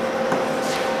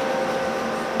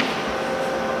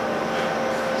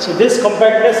 So this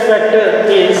compactness factor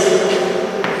is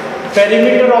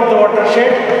perimeter of the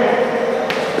watershed.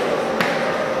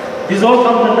 These all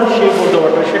come under shape of the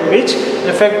watershed, which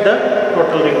affect the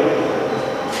total area.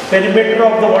 Perimeter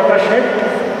of the watershed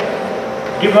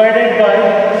divided by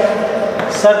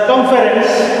circumference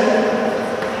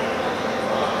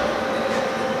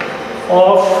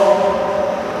of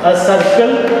a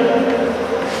circle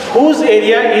whose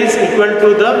area is equal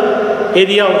to the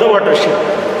area of the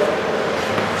watershed.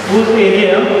 Whose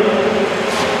area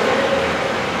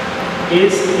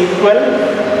is equal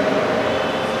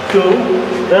to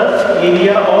the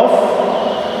area of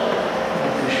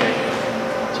watershed.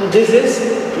 So this is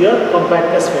your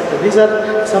compactness factor. These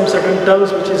are some certain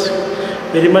terms which is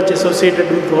very much associated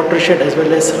with watershed as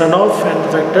well as runoff and the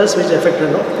factors which affect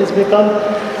runoff. This become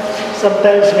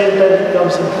sometimes many times it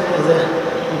comes in as a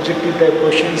objective type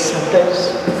questions.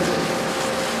 Sometimes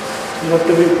you have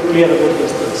to be clear about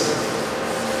these things.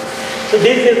 So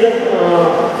this is the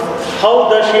how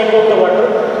the shape of the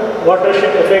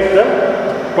watershed affect the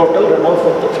total runoff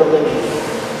from the area.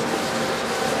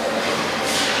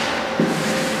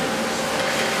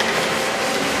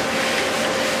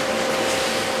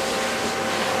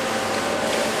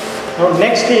 Now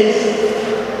next is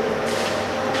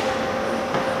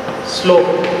Slope.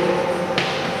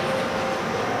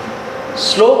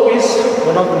 Slope is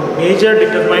one of the major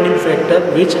determining factor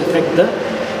which affect the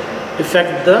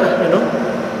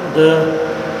the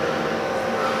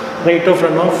rate of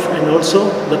runoff and also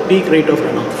the peak rate of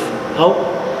runoff. How?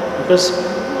 Because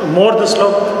more the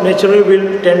slope, naturally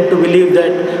will tend to believe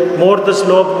that more the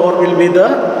slope, more will be the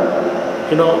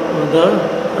the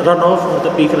runoff or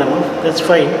the peak runoff. That's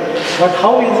fine. But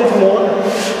how is it more?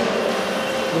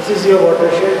 This is your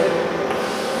watershed.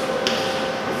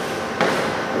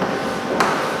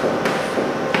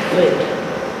 Right.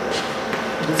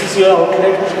 This is your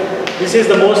outlet. This is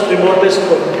the most remotest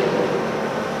point.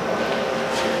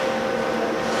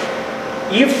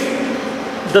 If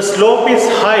the slope is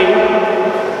high,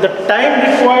 the time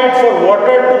required for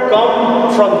water to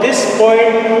come from this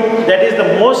point, that is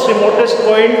the most remotest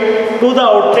point, to the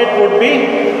outlet would be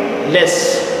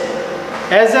less.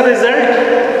 As a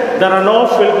result, the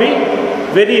runoff will be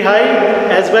very high,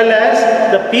 as well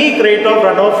as the peak rate of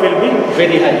runoff will be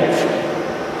very high.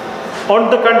 On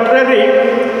the contrary,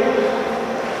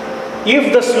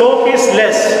 if the slope is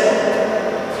less,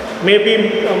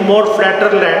 maybe a more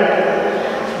flatter land,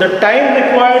 the time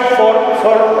required for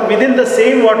within the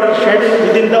same watershed,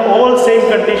 within the all same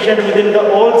condition, within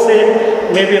the all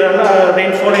same maybe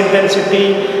rainfall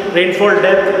intensity, rainfall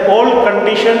depth, all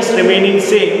conditions remaining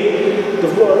same,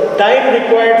 the time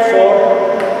required for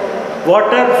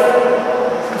water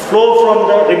flow from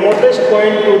the remotest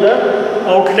point to the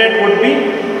outlet would be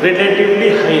relatively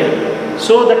higher.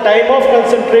 So the time of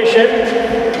concentration,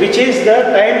 which is the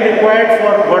time required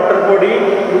for water body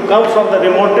to come from the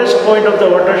remotest point of the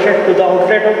watershed to the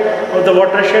outlet of the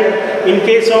watershed, in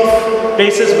case of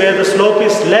places where the slope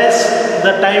is less,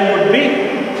 the time would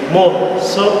be more.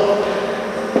 So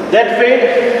that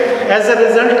way, as a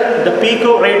result, the peak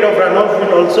rate of runoff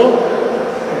will also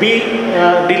be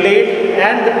delayed,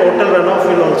 and the total runoff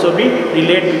will also be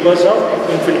delayed because of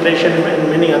infiltration and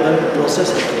many other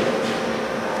processes.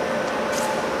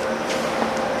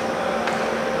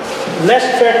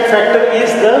 Next factor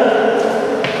is the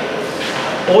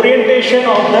orientation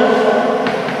of the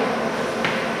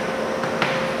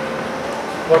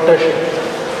watershed.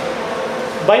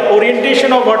 By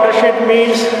orientation of watershed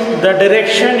means the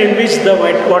direction in which the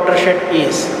watershed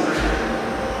is.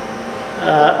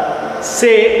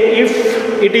 Say if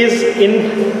it is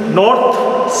in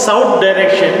north-south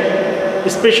direction,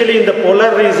 especially in the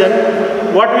polar region,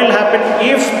 what will happen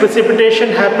if precipitation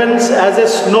happens as a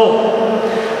snow?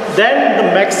 Then the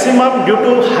maximum, due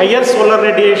to higher solar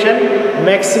radiation,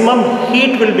 maximum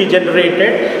heat will be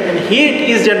generated, and heat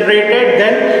is generated,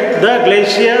 then the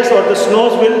glaciers or the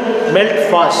snows will melt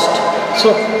fast.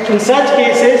 So in such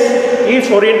cases,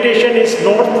 if orientation is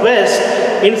northwest,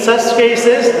 in such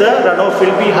cases the runoff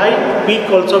will be high, peak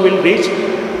also will reach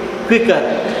quicker.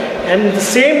 And the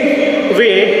same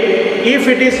way, if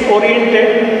it is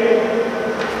oriented,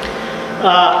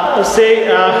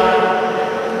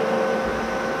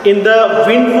 in the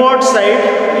windward side,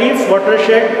 if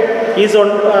watershed is on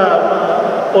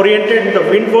oriented in the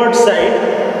windward side,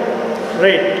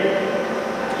 right,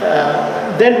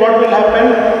 then what will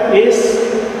happen is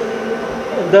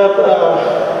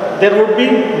there would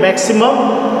be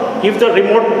maximum if the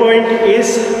remote point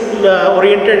is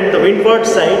oriented in the windward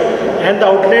side and the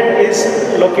outlet is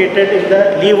located in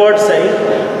the leeward side.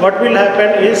 What will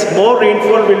happen is more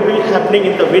rainfall will be happening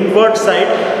in the windward side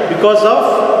because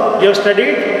of, you have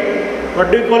studied,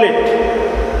 what do you call it?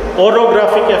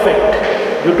 Orographic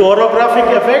effect. Due to orographic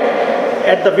effect,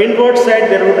 at the windward side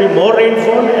there will be more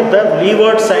rainfall, at the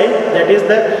leeward side, that is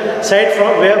the side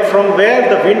from where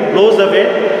the wind blows away,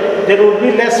 there would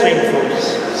be less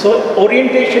rainfalls. So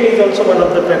orientation is also one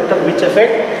of the factors which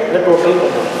affect the total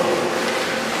runoff.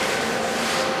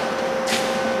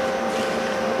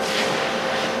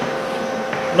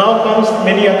 Now comes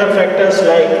many other factors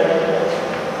like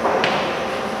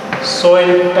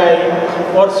soil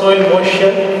type or soil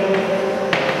moisture,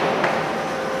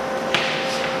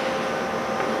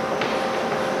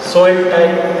 soil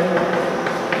type.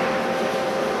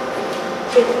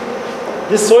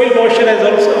 This soil moisture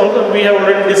is also we have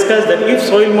already discussed that if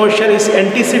soil moisture is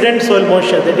antecedent soil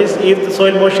moisture, that is if the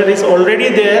soil moisture is already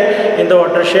there in the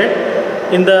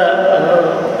watershed, in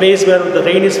the place where the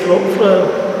rain is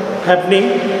happening,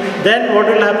 then what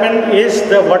will happen is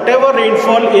the whatever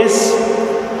rainfall is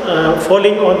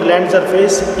falling on the land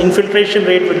surface, infiltration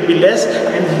rate will be less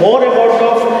and more amount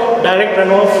of direct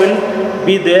runoff will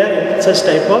be there in such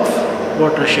type of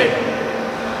watershed.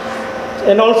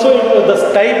 And also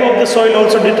the type of the soil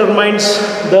also determines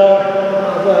the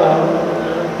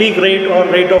peak rate or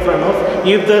rate of runoff.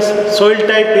 If the soil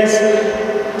type is,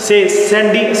 say,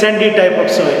 sandy type of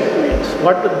soil,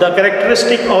 what the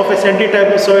characteristic of a sandy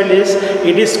type of soil is,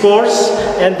 it is coarse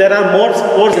and there are more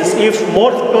pore spaces. If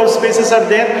more pore spaces are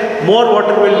there, more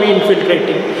water will be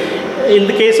infiltrating. In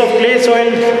the case of clay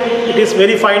soil, it is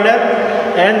very finer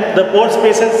and the pore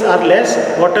spaces are less.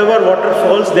 Whatever water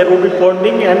falls, there will be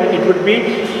ponding, and it would be,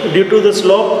 due to the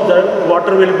slope, the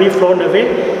water will be flown away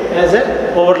as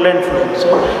an overland flow. So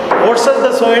coarser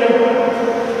the soil,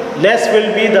 less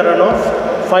will be the runoff.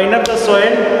 Finer the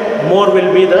soil, more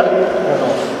will be the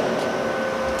runoff.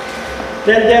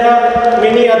 Then there are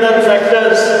many other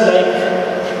factors like,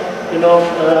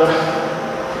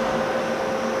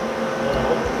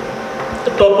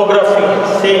 the topography.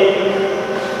 Say,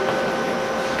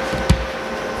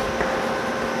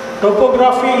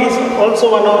 topography is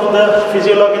also one of the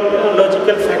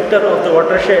physiological factor of the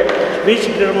watershed, which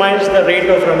determines the rate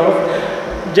of runoff.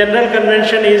 General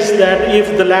convention is that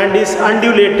if the land is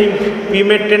undulating, we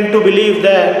may tend to believe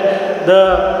that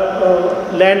the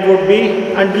land would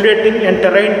be undulating and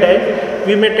terrain type.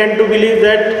 We may tend to believe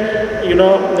that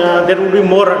there would be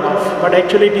more runoff, but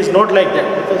actually it is not like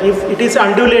that, because if it is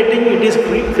undulating, it is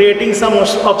creating some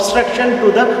obstruction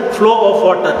to the flow of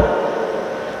water.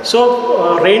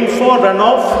 So rainfall,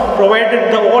 runoff,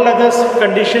 provided all other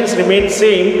conditions remain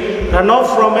same,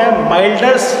 runoff from a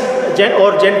milder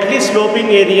or gently sloping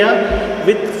area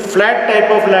with flat type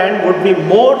of land would be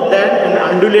more than an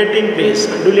undulating place.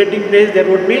 Undulating place, there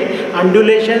would be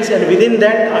undulations, and within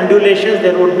that undulations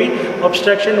there would be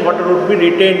obstruction, water would be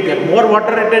retained there. More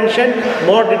water retention,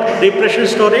 more depression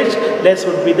storage, less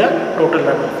would be the total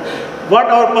runoff. What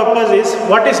our purpose is,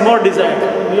 what is more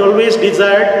desired? We always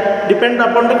desire, depend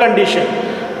upon the condition.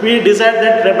 We desire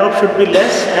that runoff should be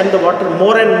less and the water,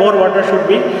 more and more water should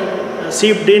be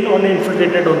seeped in or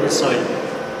infiltrated on the soil.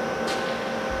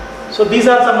 So these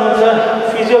are some of the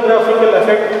physiographical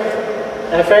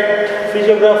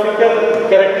physiographical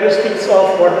characteristics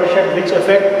of watershed which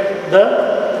affect the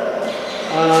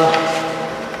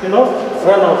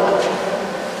runoff.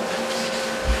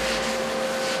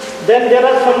 Then there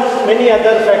are many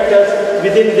other factors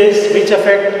within this which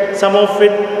affect. Some of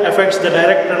it affects the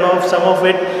direct runoff, some of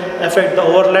it affect the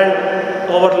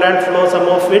overland flow, some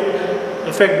of it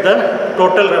affect the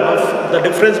total runoff. The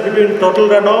difference between total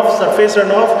runoff, surface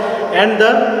runoff, and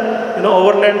the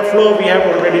overland flow we have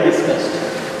already discussed.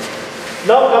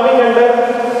 Now coming under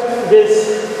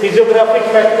this physiographic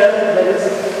factor,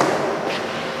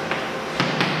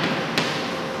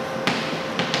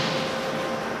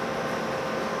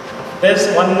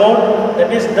 there's one more,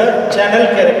 that is the channel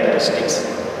characteristics.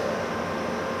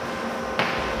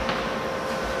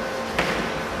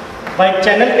 By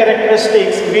channel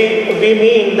characteristics, we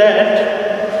mean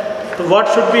that what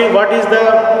is the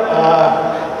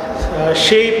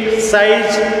shape,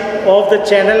 size of the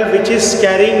channel which is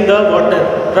carrying the water,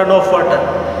 runoff water.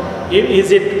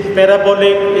 Is it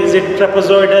parabolic, is it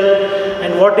trapezoidal,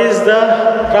 and what is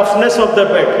the roughness of the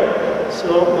bed?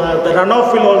 So the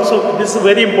runoff will also, this is a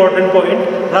very important point,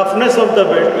 roughness of the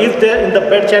bed. If there in the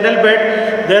channel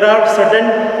bed there are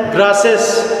certain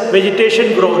grasses,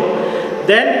 vegetation grown,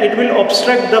 then it will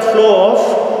obstruct the flow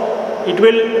of, it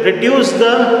will reduce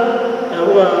the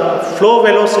flow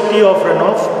velocity of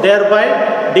runoff,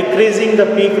 thereby decreasing the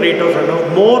peak rate of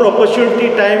runoff. More opportunity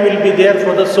time will be there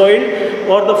for the soil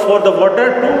or for the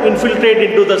water to infiltrate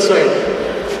into the soil.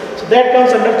 So that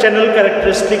comes under channel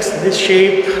characteristics, this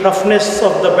shape, roughness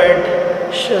of the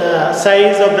bed,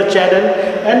 size of the channel,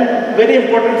 and very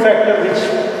important factor which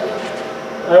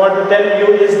I want to tell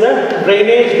you is the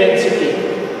drainage density.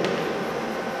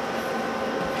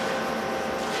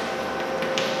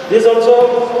 This is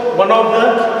also one of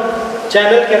the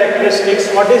channel characteristics.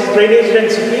 What is drainage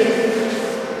density?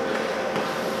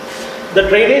 The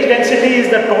drainage density is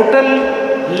the total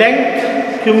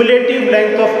length, cumulative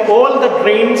length of all the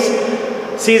drains,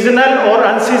 seasonal or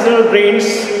unseasonal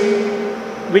drains,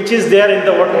 which is there in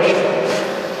the watershed.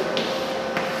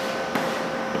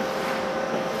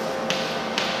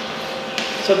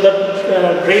 So the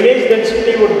drainage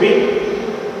density would be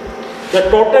the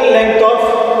total length of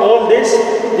all this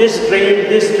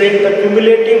drain, the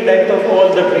cumulative length of all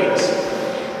the drains.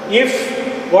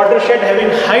 If watershed having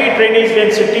high drainage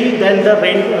density, then the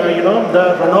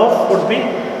the runoff would be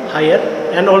higher,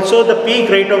 and also the peak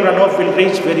rate of runoff will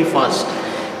reach very fast.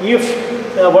 If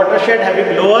the watershed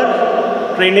having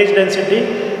lower drainage density,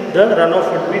 the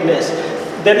runoff would be less.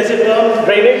 There is a term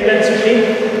drainage density.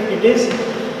 It is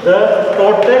the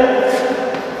total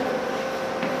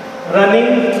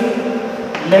running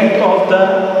length of the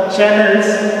channels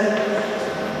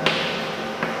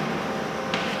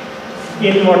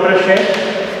in watershed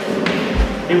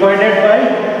divided by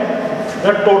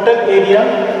the total area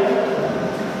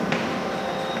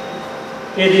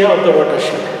area of the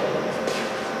watershed.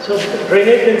 So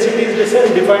drainage density is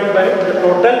defined by the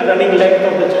total running length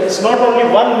of the channel. It's not only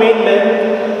one main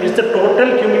length, it's the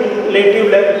total cumulative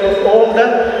length of all the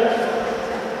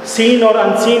seen or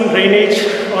unseen drainage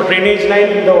or drainage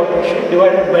line in the watershed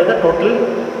divided by the total.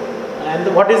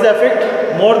 And what is the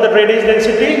effect? More the drainage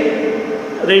density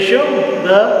ratio,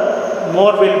 the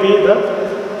more will be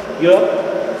your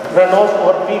runoff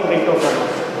or peak rate of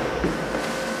runoff.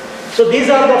 So these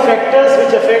are the factors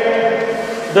which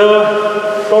affect the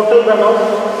total runoff.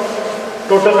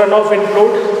 Total runoff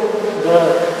include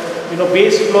the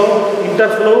base flow,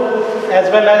 interflow,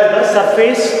 as well as the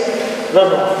surface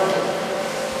runoff.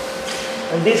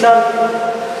 And these are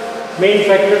main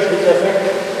factors which affect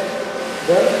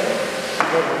the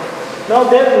runoff. Now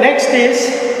the next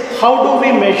is, how do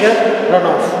we measure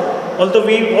runoff? Although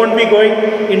we won't be going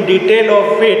in detail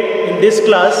of it in this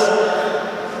class,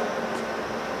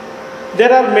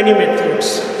 there are many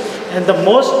methods, and the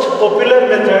most popular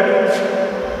method,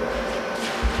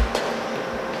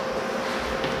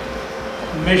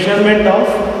 measurement of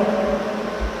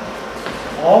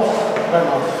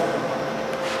runoff.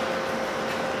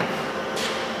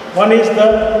 One is the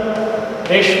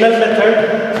rational method.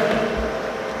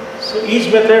 So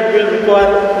each method will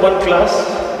require one class.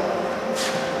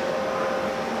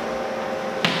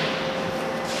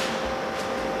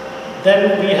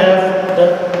 Then we have the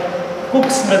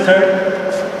Cook's method.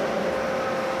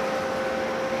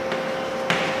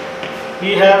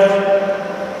 We have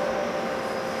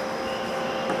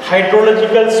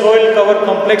hydrological soil cover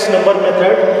complex number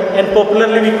method, and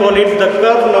popularly we call it the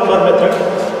curve number method.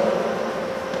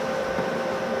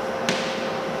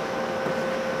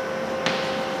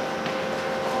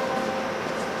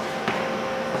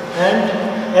 And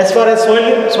as far as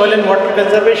soil and water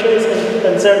conservation is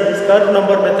concerned, this curve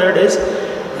number method is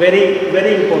very,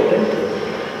 very important.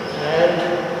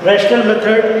 And rational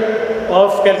method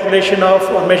of calculation of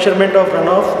or measurement of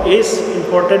runoff is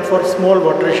important for small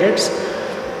watersheds.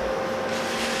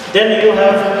 Then you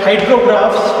have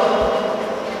hydrographs,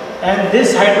 and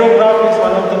this hydrograph is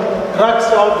one of the crux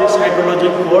of this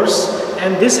hydrology course,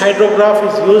 and this hydrograph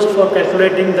is used for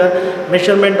calculating the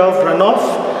measurement of runoff,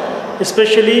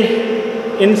 especially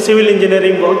in civil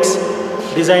engineering works,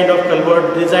 design of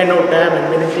culvert, design of dam, and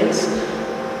many things.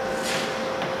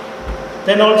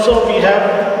 Then also we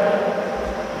have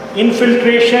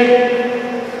infiltration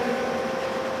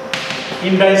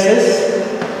indices.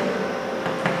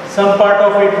 Some part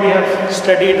of it we have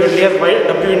studied earlier by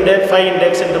W index, phi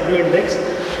index and W index.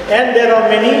 And there are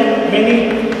many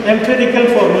empirical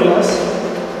formulas.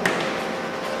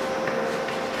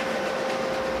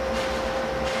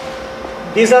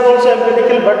 These are also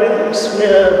empirical, but it's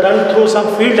done through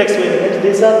some field experiments.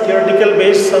 These are theoretical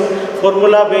based, some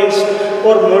formula based,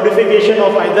 or modification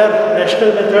of either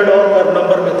rational method or curve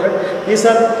number method. These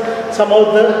are some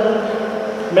of the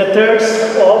methods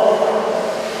of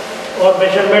or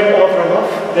measurement of runoff.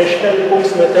 Rational,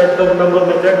 Cook's method, curve number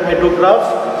method, hydrograph,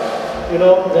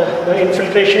 the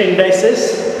infiltration indices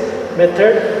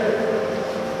method,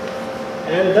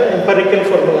 and the empirical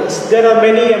formulas. There are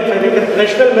many empirical.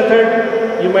 Rational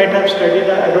method you might have studied,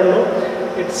 I don't know.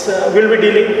 It's we'll be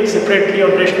dealing separately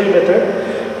on rational method.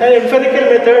 And empirical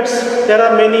methods, there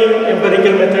are many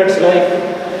empirical methods like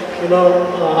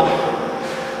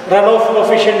runoff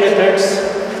coefficient methods.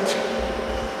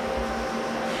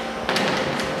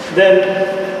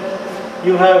 Then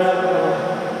you have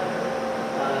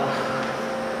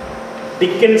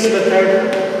Dickens method.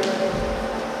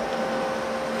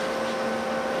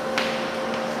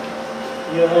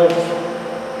 You have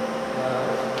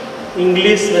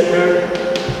English method.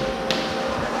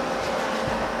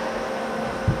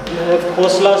 You have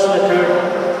Kosla's method.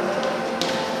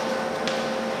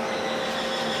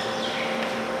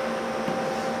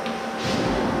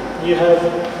 You have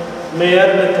Mayer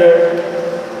method.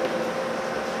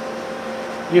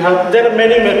 There are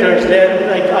many methods there,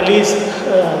 like Ali's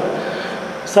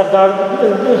Sardar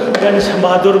Ganj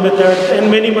Bahadur method,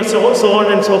 and many so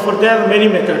on and so forth. There are many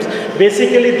methods.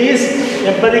 Basically, these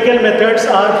empirical methods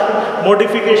are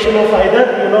modification of either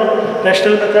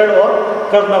rational method or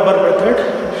curve number method,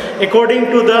 according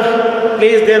to the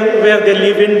place where they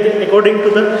live in. According to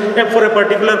for a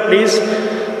particular place,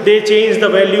 they change the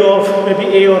value of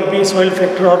maybe A or B soil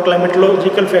factor or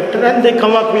climatological factor, and they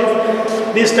come up with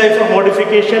this type of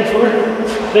modification for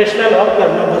rational or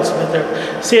curve numbers method.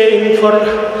 Say for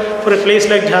a place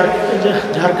like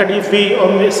Jharkhand, if we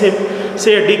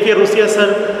say a DK Rusia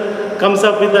sir comes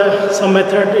up with some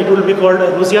method, it will be called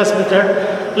a Rusia's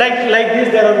method. Like this,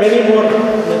 there are many more.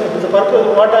 purpose,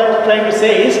 what I am trying to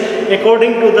say is,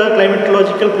 according to the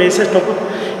climatological places,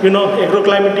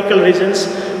 agroclimatical regions,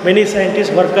 many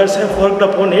scientists, workers have worked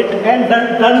upon it and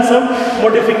done some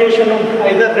modification of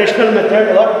either rational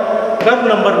method or curve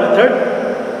number method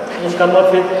and come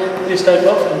up with this type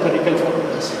of empirical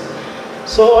formulas.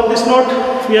 So on this note,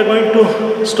 we are going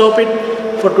to stop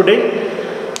it for today.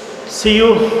 See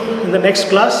you in the next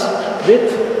class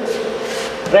with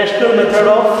rational method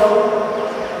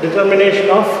of determination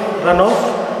of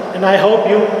runoff. And I hope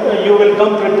you will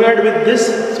come prepared with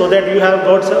this, so that you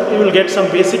will get some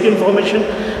basic information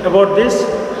about this,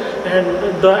 and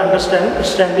the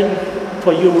understanding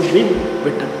for you would be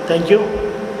better. Thank you.